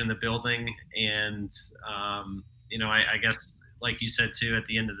bodies in the building, and I guess like you said too, at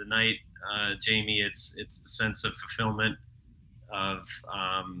the end of the night, Jamie, it's the sense of fulfillment of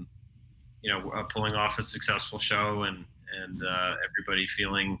pulling off a successful show and everybody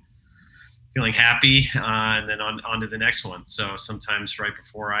feeling happy, and then on to the next one. So sometimes right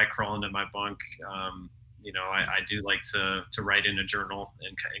before I crawl into my bunk, I do like to write in a journal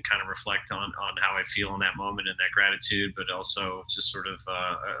and kind of reflect on how I feel in that moment and that gratitude, but also just sort of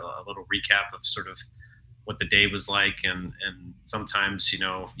a little recap of sort of what the day was like. And sometimes,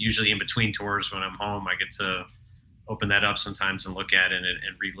 usually in between tours when I'm home, I get to open that up sometimes and look at it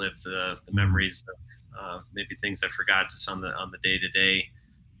and relive the memories of maybe things I forgot just on the day to day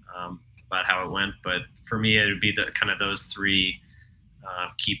about how it went. But for me, it would be the kind of those three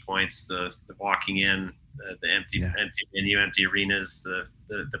key points: the walking in, the empty venue, empty arenas,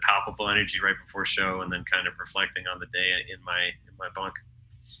 the palpable energy right before show, and then kind of reflecting on the day in my bunk.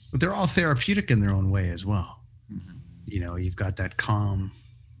 But they're all therapeutic in their own way as well. Mm-hmm. You've got that calm,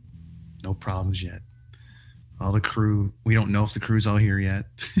 no problems yet. All the crew, we don't know if the crew's all here yet.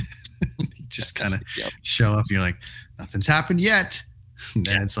 You just kind of show up and you're like, nothing's happened yet. And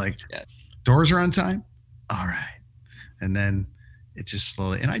then it's like, doors are on time. All right. And then it just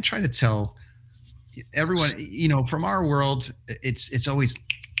slowly, and I try to tell everyone, from our world, it's always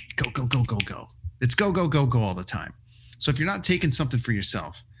go, go, go, go, go. It's go, go, go, go all the time. So if you're not taking something for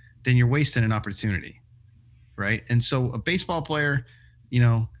yourself, then you're wasting an opportunity. Right. And so a baseball player,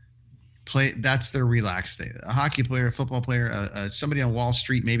 that's their relaxed state. A hockey player, a football player, somebody on Wall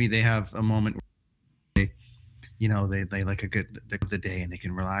Street, maybe they have a moment where they like the day and they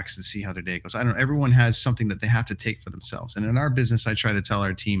can relax and see how their day goes. I don't know. Everyone has something that they have to take for themselves. And in our business, I try to tell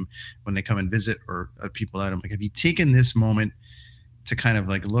our team when they come and visit or people out, I'm like, have you taken this moment to kind of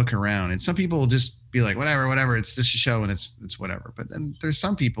like look around? And some people will just be like, whatever, it's just a show and it's whatever. But then there's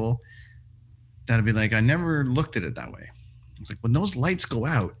some people that'll be like, I never looked at it that way. It's like, when those lights go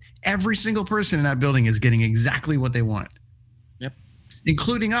out, every single person in that building is getting exactly what they want. Yep.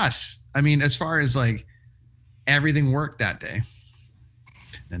 Including us. I mean, as far as like everything worked that day,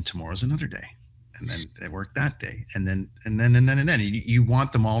 then tomorrow's another day. And then they work that day. And then. You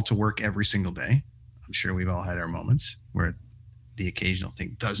want them all to work every single day. I'm sure we've all had our moments where the occasional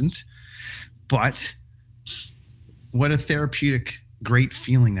thing doesn't. But what a therapeutic, great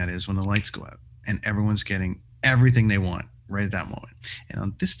feeling that is when the lights go out and everyone's getting everything they want right at that moment. And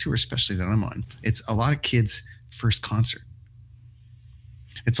on this tour, especially that I'm on, it's a lot of kids' first concert.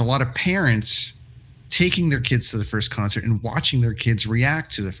 It's a lot of parents taking their kids to the first concert and watching their kids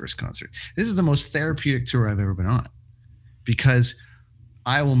react to the first concert. This is the most therapeutic tour I've ever been on, because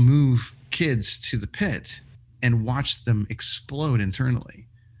I will move kids to the pit and watch them explode internally.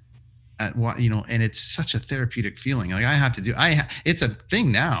 And it's such a therapeutic feeling. Like it's a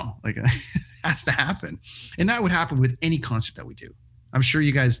thing now. Like it has to happen. And that would happen with any concert that we do. I'm sure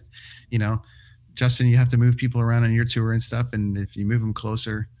you guys, Justin, you have to move people around on your tour and stuff. And if you move them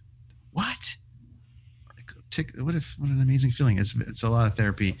closer, what an amazing feeling. It's a lot of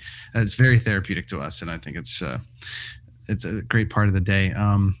therapy. It's very therapeutic to us. And I think it's a great part of the day.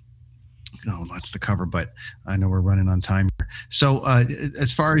 That's the cover, but I know we're running on time here. So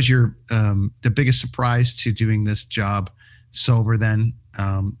as far as your the biggest surprise to doing this job sober, then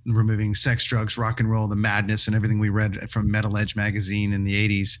removing sex, drugs, rock and roll, the madness, and everything we read from Metal Edge magazine in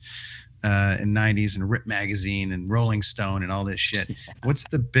the 80s and 90s, and Rip magazine and Rolling Stone and all this shit. What's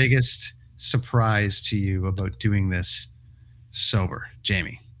the biggest surprise to you about doing this sober,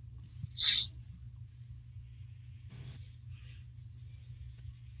 Jamie?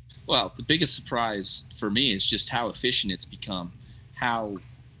 Well, the biggest surprise for me is just how efficient it's become. I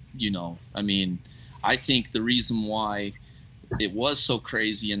think the reason why it was so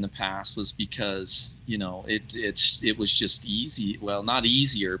crazy in the past was because, it was just easy. Well, not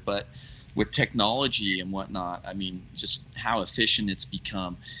easier, but with technology and whatnot, just how efficient it's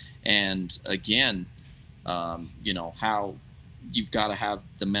become. And again, how you've got to have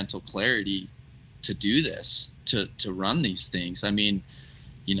the mental clarity to do this, to run these things.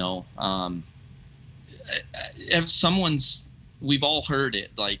 We've all heard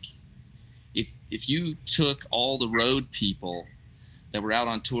it, like if you took all the road people that were out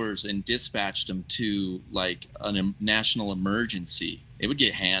on tours and dispatched them to like a national emergency, it would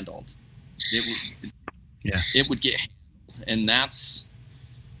get handled. It would get handled. And that's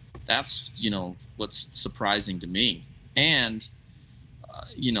what's surprising to me. And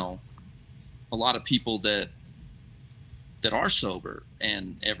a lot of people that are sober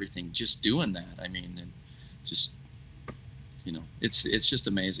and everything, just doing that. And just it's just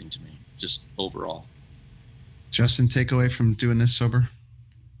amazing to me, just overall. Justin, takeaway from doing this sober?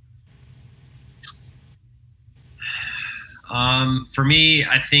 For me,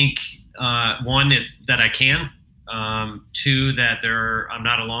 I think one, it's that I can. Two, that I'm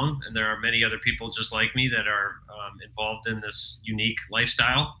not alone, and there are many other people just like me that are involved in this unique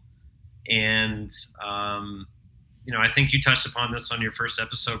lifestyle. And I think you touched upon this on your first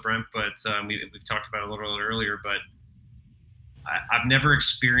episode, Brent, but we've talked about it a little earlier. But I've never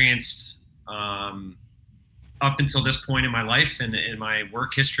experienced, up until this point in my life and in my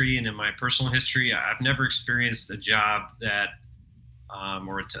work history and in my personal history, I've never experienced a job that,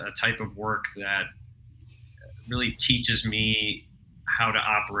 or a type of work that really teaches me how to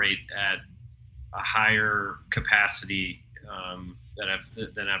operate at a higher capacity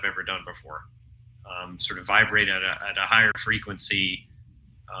than I've ever done before. Sort of vibrate at a higher frequency,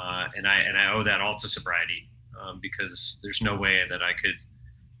 and I owe that all to sobriety, because there's no way that I could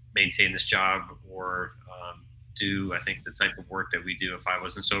maintain this job or do, I think, the type of work that we do if I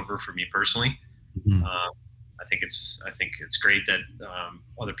wasn't sober, for me personally. Mm-hmm. I think it's great that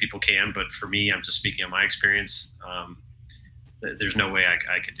other people can, but for me, I'm just speaking on my experience. There's no way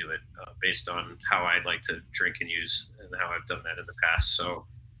I could do it based on how I like to drink and use and how I've done that in the past. So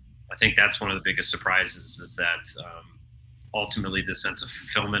I think that's one of the biggest surprises, is that ultimately the sense of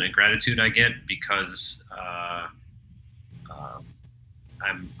fulfillment and gratitude I get because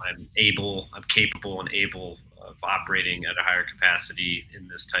I'm capable and able of operating at a higher capacity in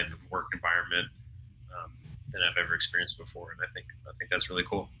this type of work environment than I've ever experienced before. And I think that's really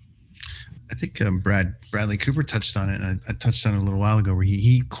cool. I think Bradley Cooper touched on it, and I touched on it a little while ago, where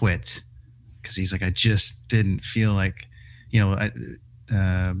he quit because he's like, I just didn't feel like,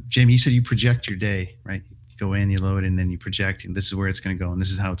 Jamie, you said you project your day, right? You go in, you load, and then you project, and this is where it's going to go, and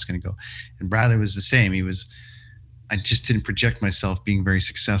this is how it's going to go. And Bradley was the same. I just didn't project myself being very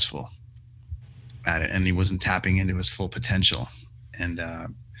successful at it, and he wasn't tapping into his full potential. And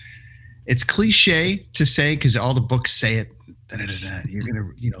it's cliche to say, because all the books say it, you're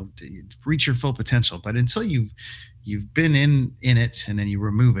going to, reach your full potential. But until you've been in it, and then you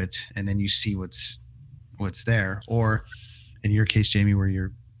remove it, and then you see what's there, or in your case, Jamie, where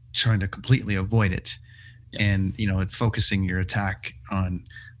you're trying to completely avoid it, and focusing your attack on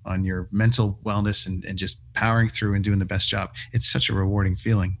your mental wellness and just powering through and doing the best job. It's such a rewarding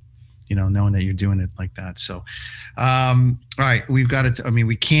feeling, knowing that you're doing it like that. So, all right, we've got it.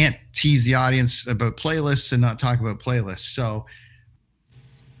 We can't tease the audience about playlists and not talk about playlists. So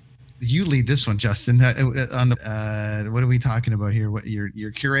you lead this one, Justin. What are we talking about here? What you're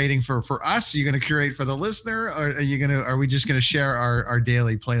curating for us? Are you going to curate for the listener, or are we just going to share our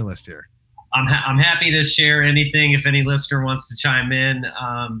daily playlist here? I'm happy to share anything if any listener wants to chime in.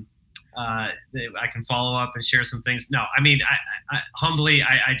 I can follow up and share some things. No, I humbly,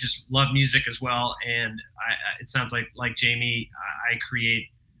 I just love music as well, and it sounds like Jamie. I create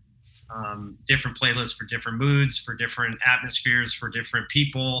different playlists for different moods, for different atmospheres, for different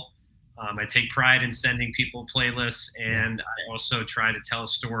people. I take pride in sending people playlists, and I also try to tell a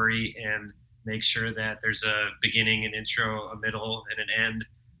story and make sure that there's a beginning, an intro, a middle, and an end.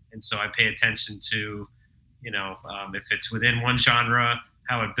 And so I pay attention to, if it's within one genre,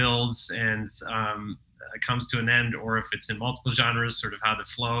 how it builds and it comes to an end, or if it's in multiple genres, sort of how the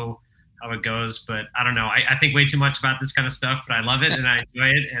flow, how it goes. But I don't know. I think way too much about this kind of stuff, but I love it and I enjoy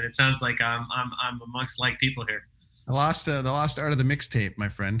it. And it sounds like I'm amongst like people here. The lost art of the mixtape, my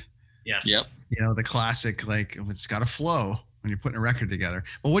friend. Yes. Yep. The classic, like, it's got a flow when you're putting a record together.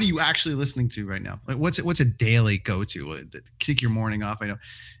 Well, what are you actually listening to right now? Like, what's a daily go-to? Kick your morning off. I know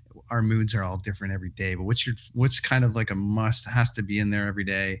our moods are all different every day, but what's kind of like a must, has to be in there every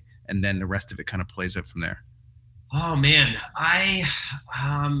day, and then the rest of it kind of plays out from there? Oh man,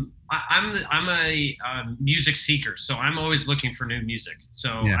 I'm a music seeker, so I'm always looking for new music.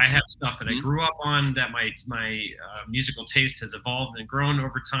 So I have stuff that I grew up on, that my musical taste has evolved and grown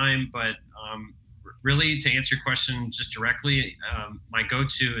over time. But really, to answer your question just directly, my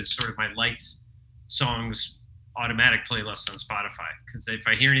go-to is sort of my liked songs automatic playlist on Spotify, because if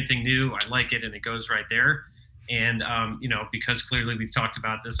I hear anything new, I like it and it goes right there. And because clearly we've talked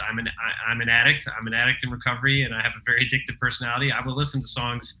about this, I'm an addict. I'm an addict in recovery, and I have a very addictive personality. I will listen to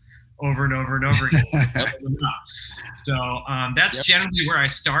songs over and over and over again. So that's generally where I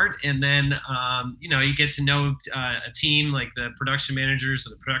start. And then you get to know a team, like the production managers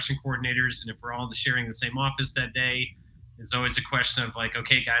or the production coordinators, and if we're all sharing the same office that day, there's always a question of like,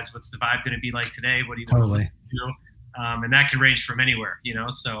 okay, guys, what's the vibe going to be like today? What do you want to listen to? And that can range from anywhere,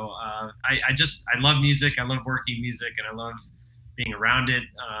 So I love music. I love working music, and I love being around it.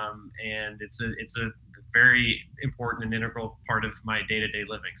 And it's a very important and integral part of my day-to-day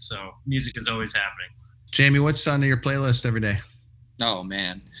living. So music is always happening. Jaime, what's on your playlist every day? Oh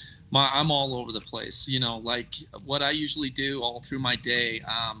man, I'm all over the place. Like what I usually do all through my day.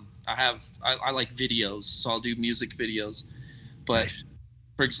 I like videos, so I'll do music videos. But nice.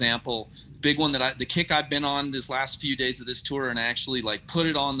 For example, big one the kick I've been on this last few days of this tour, and I actually like put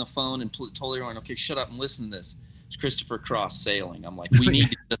it on the phone and told everyone, okay, shut up and listen to this. It's Christopher Cross, Sailing. I'm like, we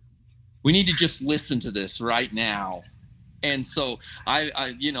need to just listen to this right now. And so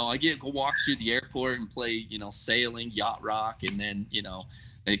I go walk through the airport and play, Sailing, Yacht Rock, and then,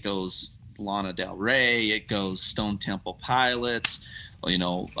 it goes Lana Del Rey, it goes Stone Temple Pilots,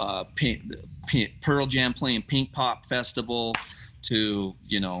 Pearl Jam playing Pink Pop Festival, to,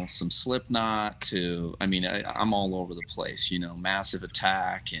 some Slipknot, to, I'm all over the place, Massive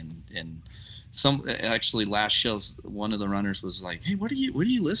Attack, and some, actually last shows, one of the runners was like, hey, what do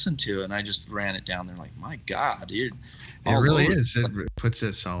you listen to? And I just ran it down there like, my God, dude. It really is. It puts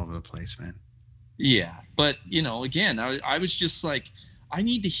us all over the place, man. Yeah. But, again, I was just like, I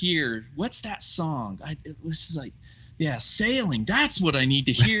need to hear, what's that song? It was like, yeah, Sailing. That's what I need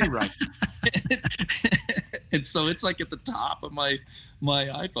to hear right now. And so it's like at the top of my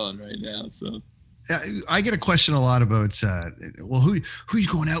iPhone right now. So I get a question a lot about, who are you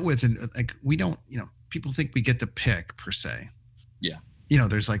going out with? And like, we don't, people think we get to pick per se. Yeah.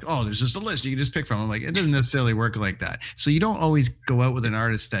 There's like, oh, there's just a list you can just pick from. I'm like, it doesn't necessarily work like that. So you don't always go out with an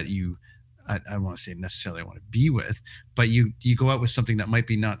artist that I want to say necessarily want to be with, but you go out with something that might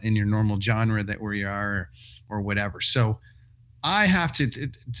be not in your normal genre that where you are or whatever. So I have to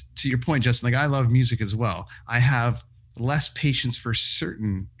your point, Justin, like I love music as well. I have less patience for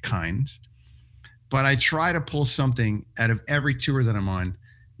certain kinds, but I try to pull something out of every tour that I'm on,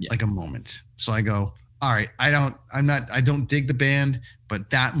 like a moment. So I go, all right, I don't dig the band, but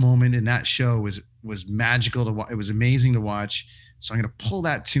that moment in that show was magical to watch. It was amazing to watch. So I'm going to pull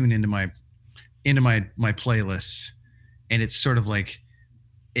that tune into my playlists, and it's sort of like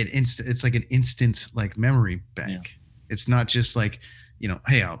it's like an instant like memory bank. Yeah. It's not just like,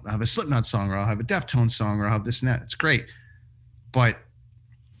 hey, I'll have a Slipknot song, or I'll have a Deftones song, or I'll have this and that. It's great. But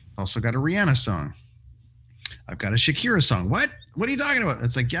also got a Rihanna song. I've got a Shakira song. What are you talking about?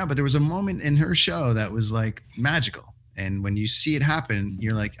 It's like, yeah, but there was a moment in her show that was like magical. And when you see it happen,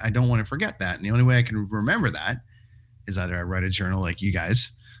 you're like, I don't want to forget that. And the only way I can remember that is either I write a journal like you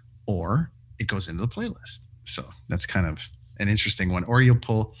guys, or it goes into the playlist. So that's kind of an interesting one. Or you'll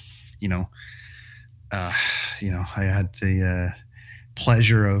pull, I had the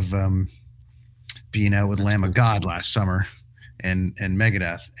pleasure of being out with Lamb of God last summer and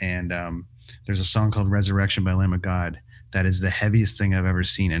Megadeth. And there's a song called Resurrection by Lamb of God that is the heaviest thing I've ever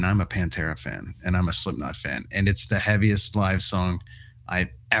seen. And I'm a Pantera fan, and I'm a Slipknot fan. And it's the heaviest live song I've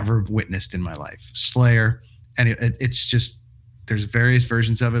ever witnessed in my life. Slayer. And it's just, there's various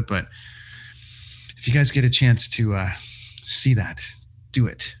versions of it, but if you guys get a chance to see that, do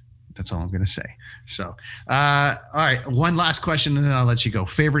it. That's all I'm going to say. So, all right, one last question, and then I'll let you go.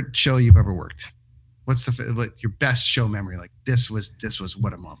 Favorite show you've ever worked? What's your best show memory? Like this was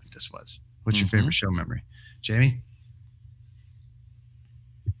what a moment this was. What's your favorite show memory? Jaime?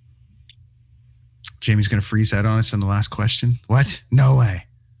 Jamie's going to freeze out on us on the last question. What? No way.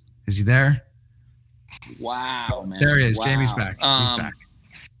 Is he there? Wow, man. There he is. Wow. Jamie's back. He's back.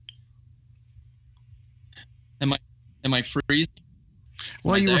 Am I freezing?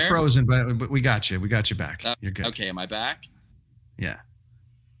 Well, you were frozen, but we got you. We got you back. You're good. Okay, am I back? Yeah.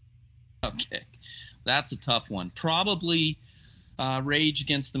 Okay. That's a tough one. Probably Rage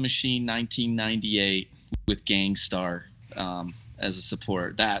Against the Machine 1998 with Gangstar as a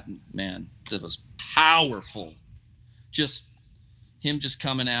support. That was powerful. Just him just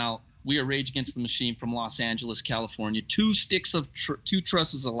coming out. We are Rage Against the Machine from Los Angeles, California. 2 sticks of 2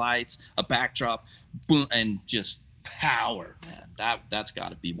 trusses of lights, a backdrop, boom, and just power, man. That's got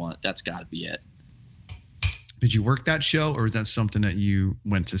to be one. That's got to be it. Did you work that show, or is that something that you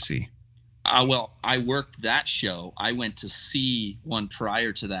went to see? Well, I worked that show. I went to see one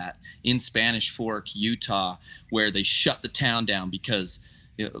prior to that in Spanish Fork, Utah, where they shut the town down because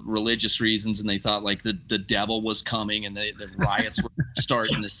religious reasons, and they thought like the devil was coming, and the riots were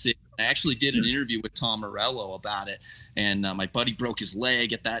starting in the city. I actually did an interview with Tom Morello about it, and my buddy broke his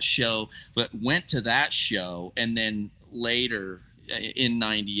leg at that show, but went to that show, and then later in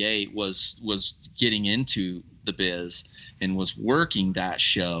 '98 was getting into the biz and was working that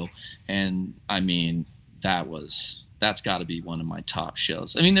show. And I mean, that's got to be one of my top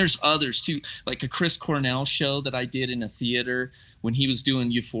shows. I mean, there's others too, like a Chris Cornell show that I did in a theater when he was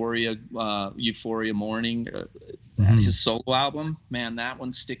doing Euphoria Morning, his solo album. Man, that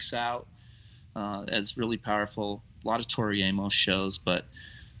one sticks out. as really powerful. A lot of Tori Amos shows, but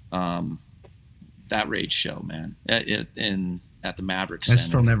that Rage show, man, at the Maverick Center. I've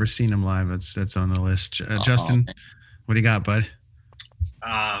still never seen him live. That's on the list. Justin, what do you got, bud?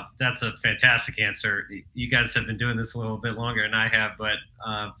 That's a fantastic answer. You guys have been doing this a little bit longer than I have, but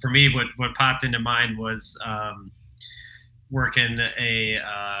for me, what popped into mind was working a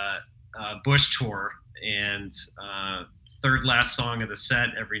Bush tour, and third last song of the set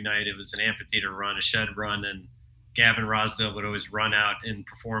every night, it was an amphitheater run, a shed run, and Gavin Rosdale would always run out and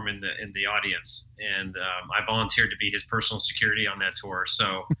perform in the audience, and I volunteered to be his personal security on that tour.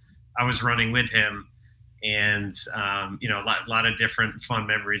 So I was running with him, and a lot of different fun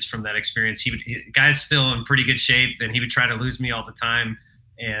memories from that experience. Guy's still in pretty good shape, and he would try to lose me all the time.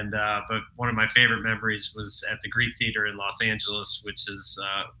 And but one of my favorite memories was at the Greek Theater in Los Angeles, which is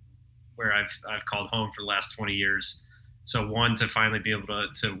where I've called home for the last 20 years. So one, to finally be able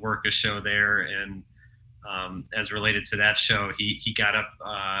to work a show there, and as related to that show, he got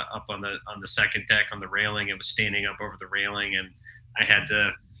up on the second deck on the railing and was standing up over the railing, and I had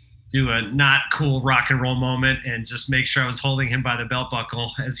to do a not cool rock and roll moment and just make sure I was holding him by the belt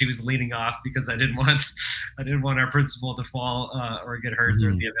buckle as he was leaning off, because I didn't want our principal to fall or get hurt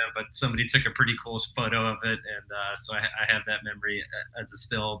during the event. But somebody took a pretty cool photo of it, and so I have that memory as a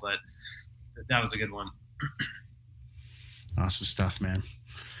still. But that was a good one. Awesome stuff, man.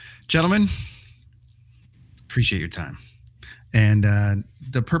 Gentlemen, appreciate your time. And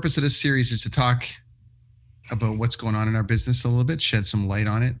the purpose of this series is to talk about what's going on in our business a little bit, shed some light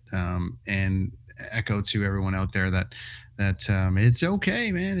on it, and echo to everyone out there that it's okay,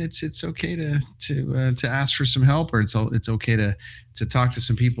 man. It's okay to ask for some help, or it's okay to talk to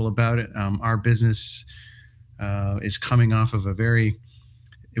some people about it. Our business is coming off of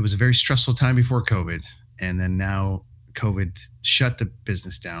it was a very stressful time before COVID, and then now COVID shut the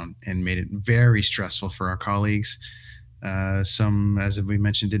business down and made it very stressful for our colleagues. Some, as we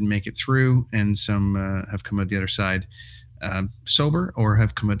mentioned, didn't make it through, and some have come out the other side sober, or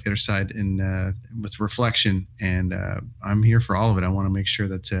have come out the other side with reflection. And I'm here for all of it. I want to make sure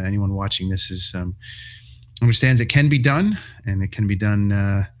that anyone watching this understands it can be done, and it can be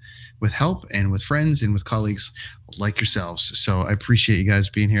done with help and with friends and with colleagues like yourselves. So I appreciate you guys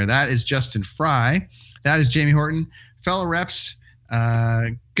being here. That is Justin Fry. That is Jamie Horton, fellow reps,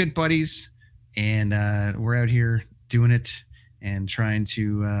 good buddies, and we're out here doing it and trying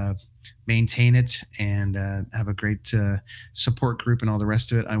to maintain it and have a great support group and all the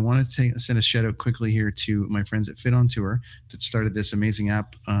rest of it. I want to send a shout out quickly here to my friends at Fit on Tour that started this amazing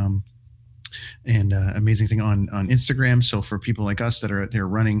app and amazing thing on Instagram. So for people like us that are out there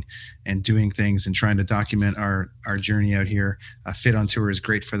running and doing things and trying to document our journey out here, Fit on Tour is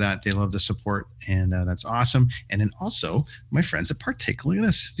great for that. They love the support, and that's awesome. And then also my friends at Partake. Look at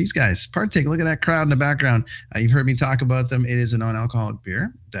this. These guys, Partake. Look at that crowd in the background. You've heard me talk about them. It is a non-alcoholic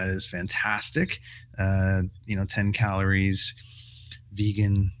beer. That is fantastic. 10 calories,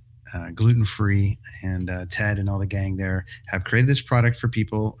 vegan, gluten-free, and Ted and all the gang there have created this product for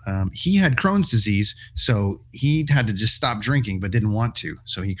people. He had Crohn's disease, so he had to just stop drinking, but didn't want to.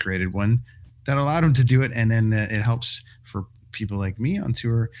 So he created one that allowed him to do it. And then it helps for people like me on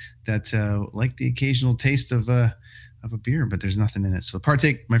tour that like the occasional taste of a beer, but there's nothing in it. So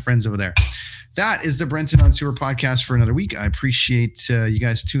Partake, my friends over there. That is the Brenton on Tour podcast for another week. I appreciate you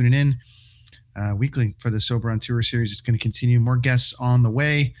guys tuning in weekly for the Sober on Tour series. It's going to continue. More guests on the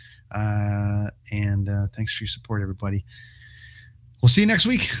way. And thanks for your support, everybody. We'll see you next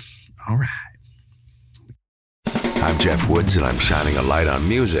week. All right. I'm Jeff Woods, and I'm shining a light on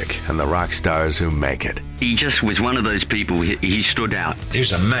music and the rock stars who make it. He just was one of those people. He stood out. He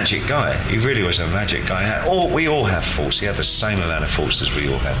was a magic guy. He really was a magic guy. We all have faults. He had the same amount of faults as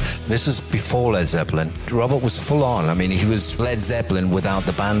we all had. This was before Led Zeppelin. Robert was full on. I mean, he was Led Zeppelin without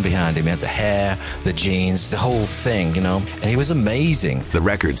the band behind him. He had the hair, the jeans, the whole thing, and he was amazing. The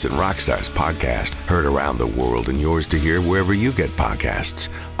Records and Rockstars podcast, heard around the world, and yours to hear wherever you get podcasts.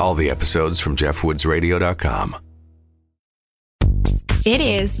 All the episodes from JeffWoodsRadio.com. It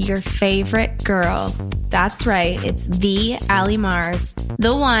is your favorite girl. That's right, it's the Allie Mars,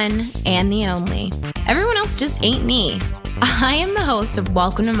 the one and the only. Everyone else just ain't me. I am the host of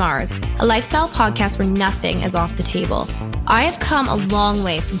Welcome to Mars, a lifestyle podcast where nothing is off the table. I have come a long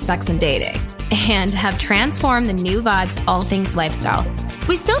way from sex and dating and have transformed the new vibe to all things lifestyle.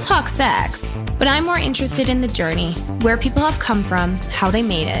 We still talk sex, but I'm more interested in the journey, where people have come from, how they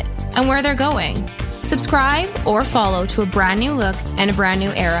made it, and where they're going. Subscribe or follow to a brand new look and a brand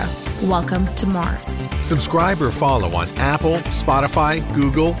new era. Welcome to Mars. Subscribe or follow on Apple, Spotify,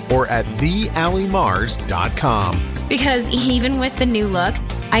 Google, or at thealliemars.com. Because even with the new look,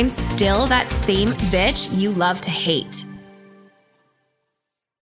 I'm still that same bitch you love to hate.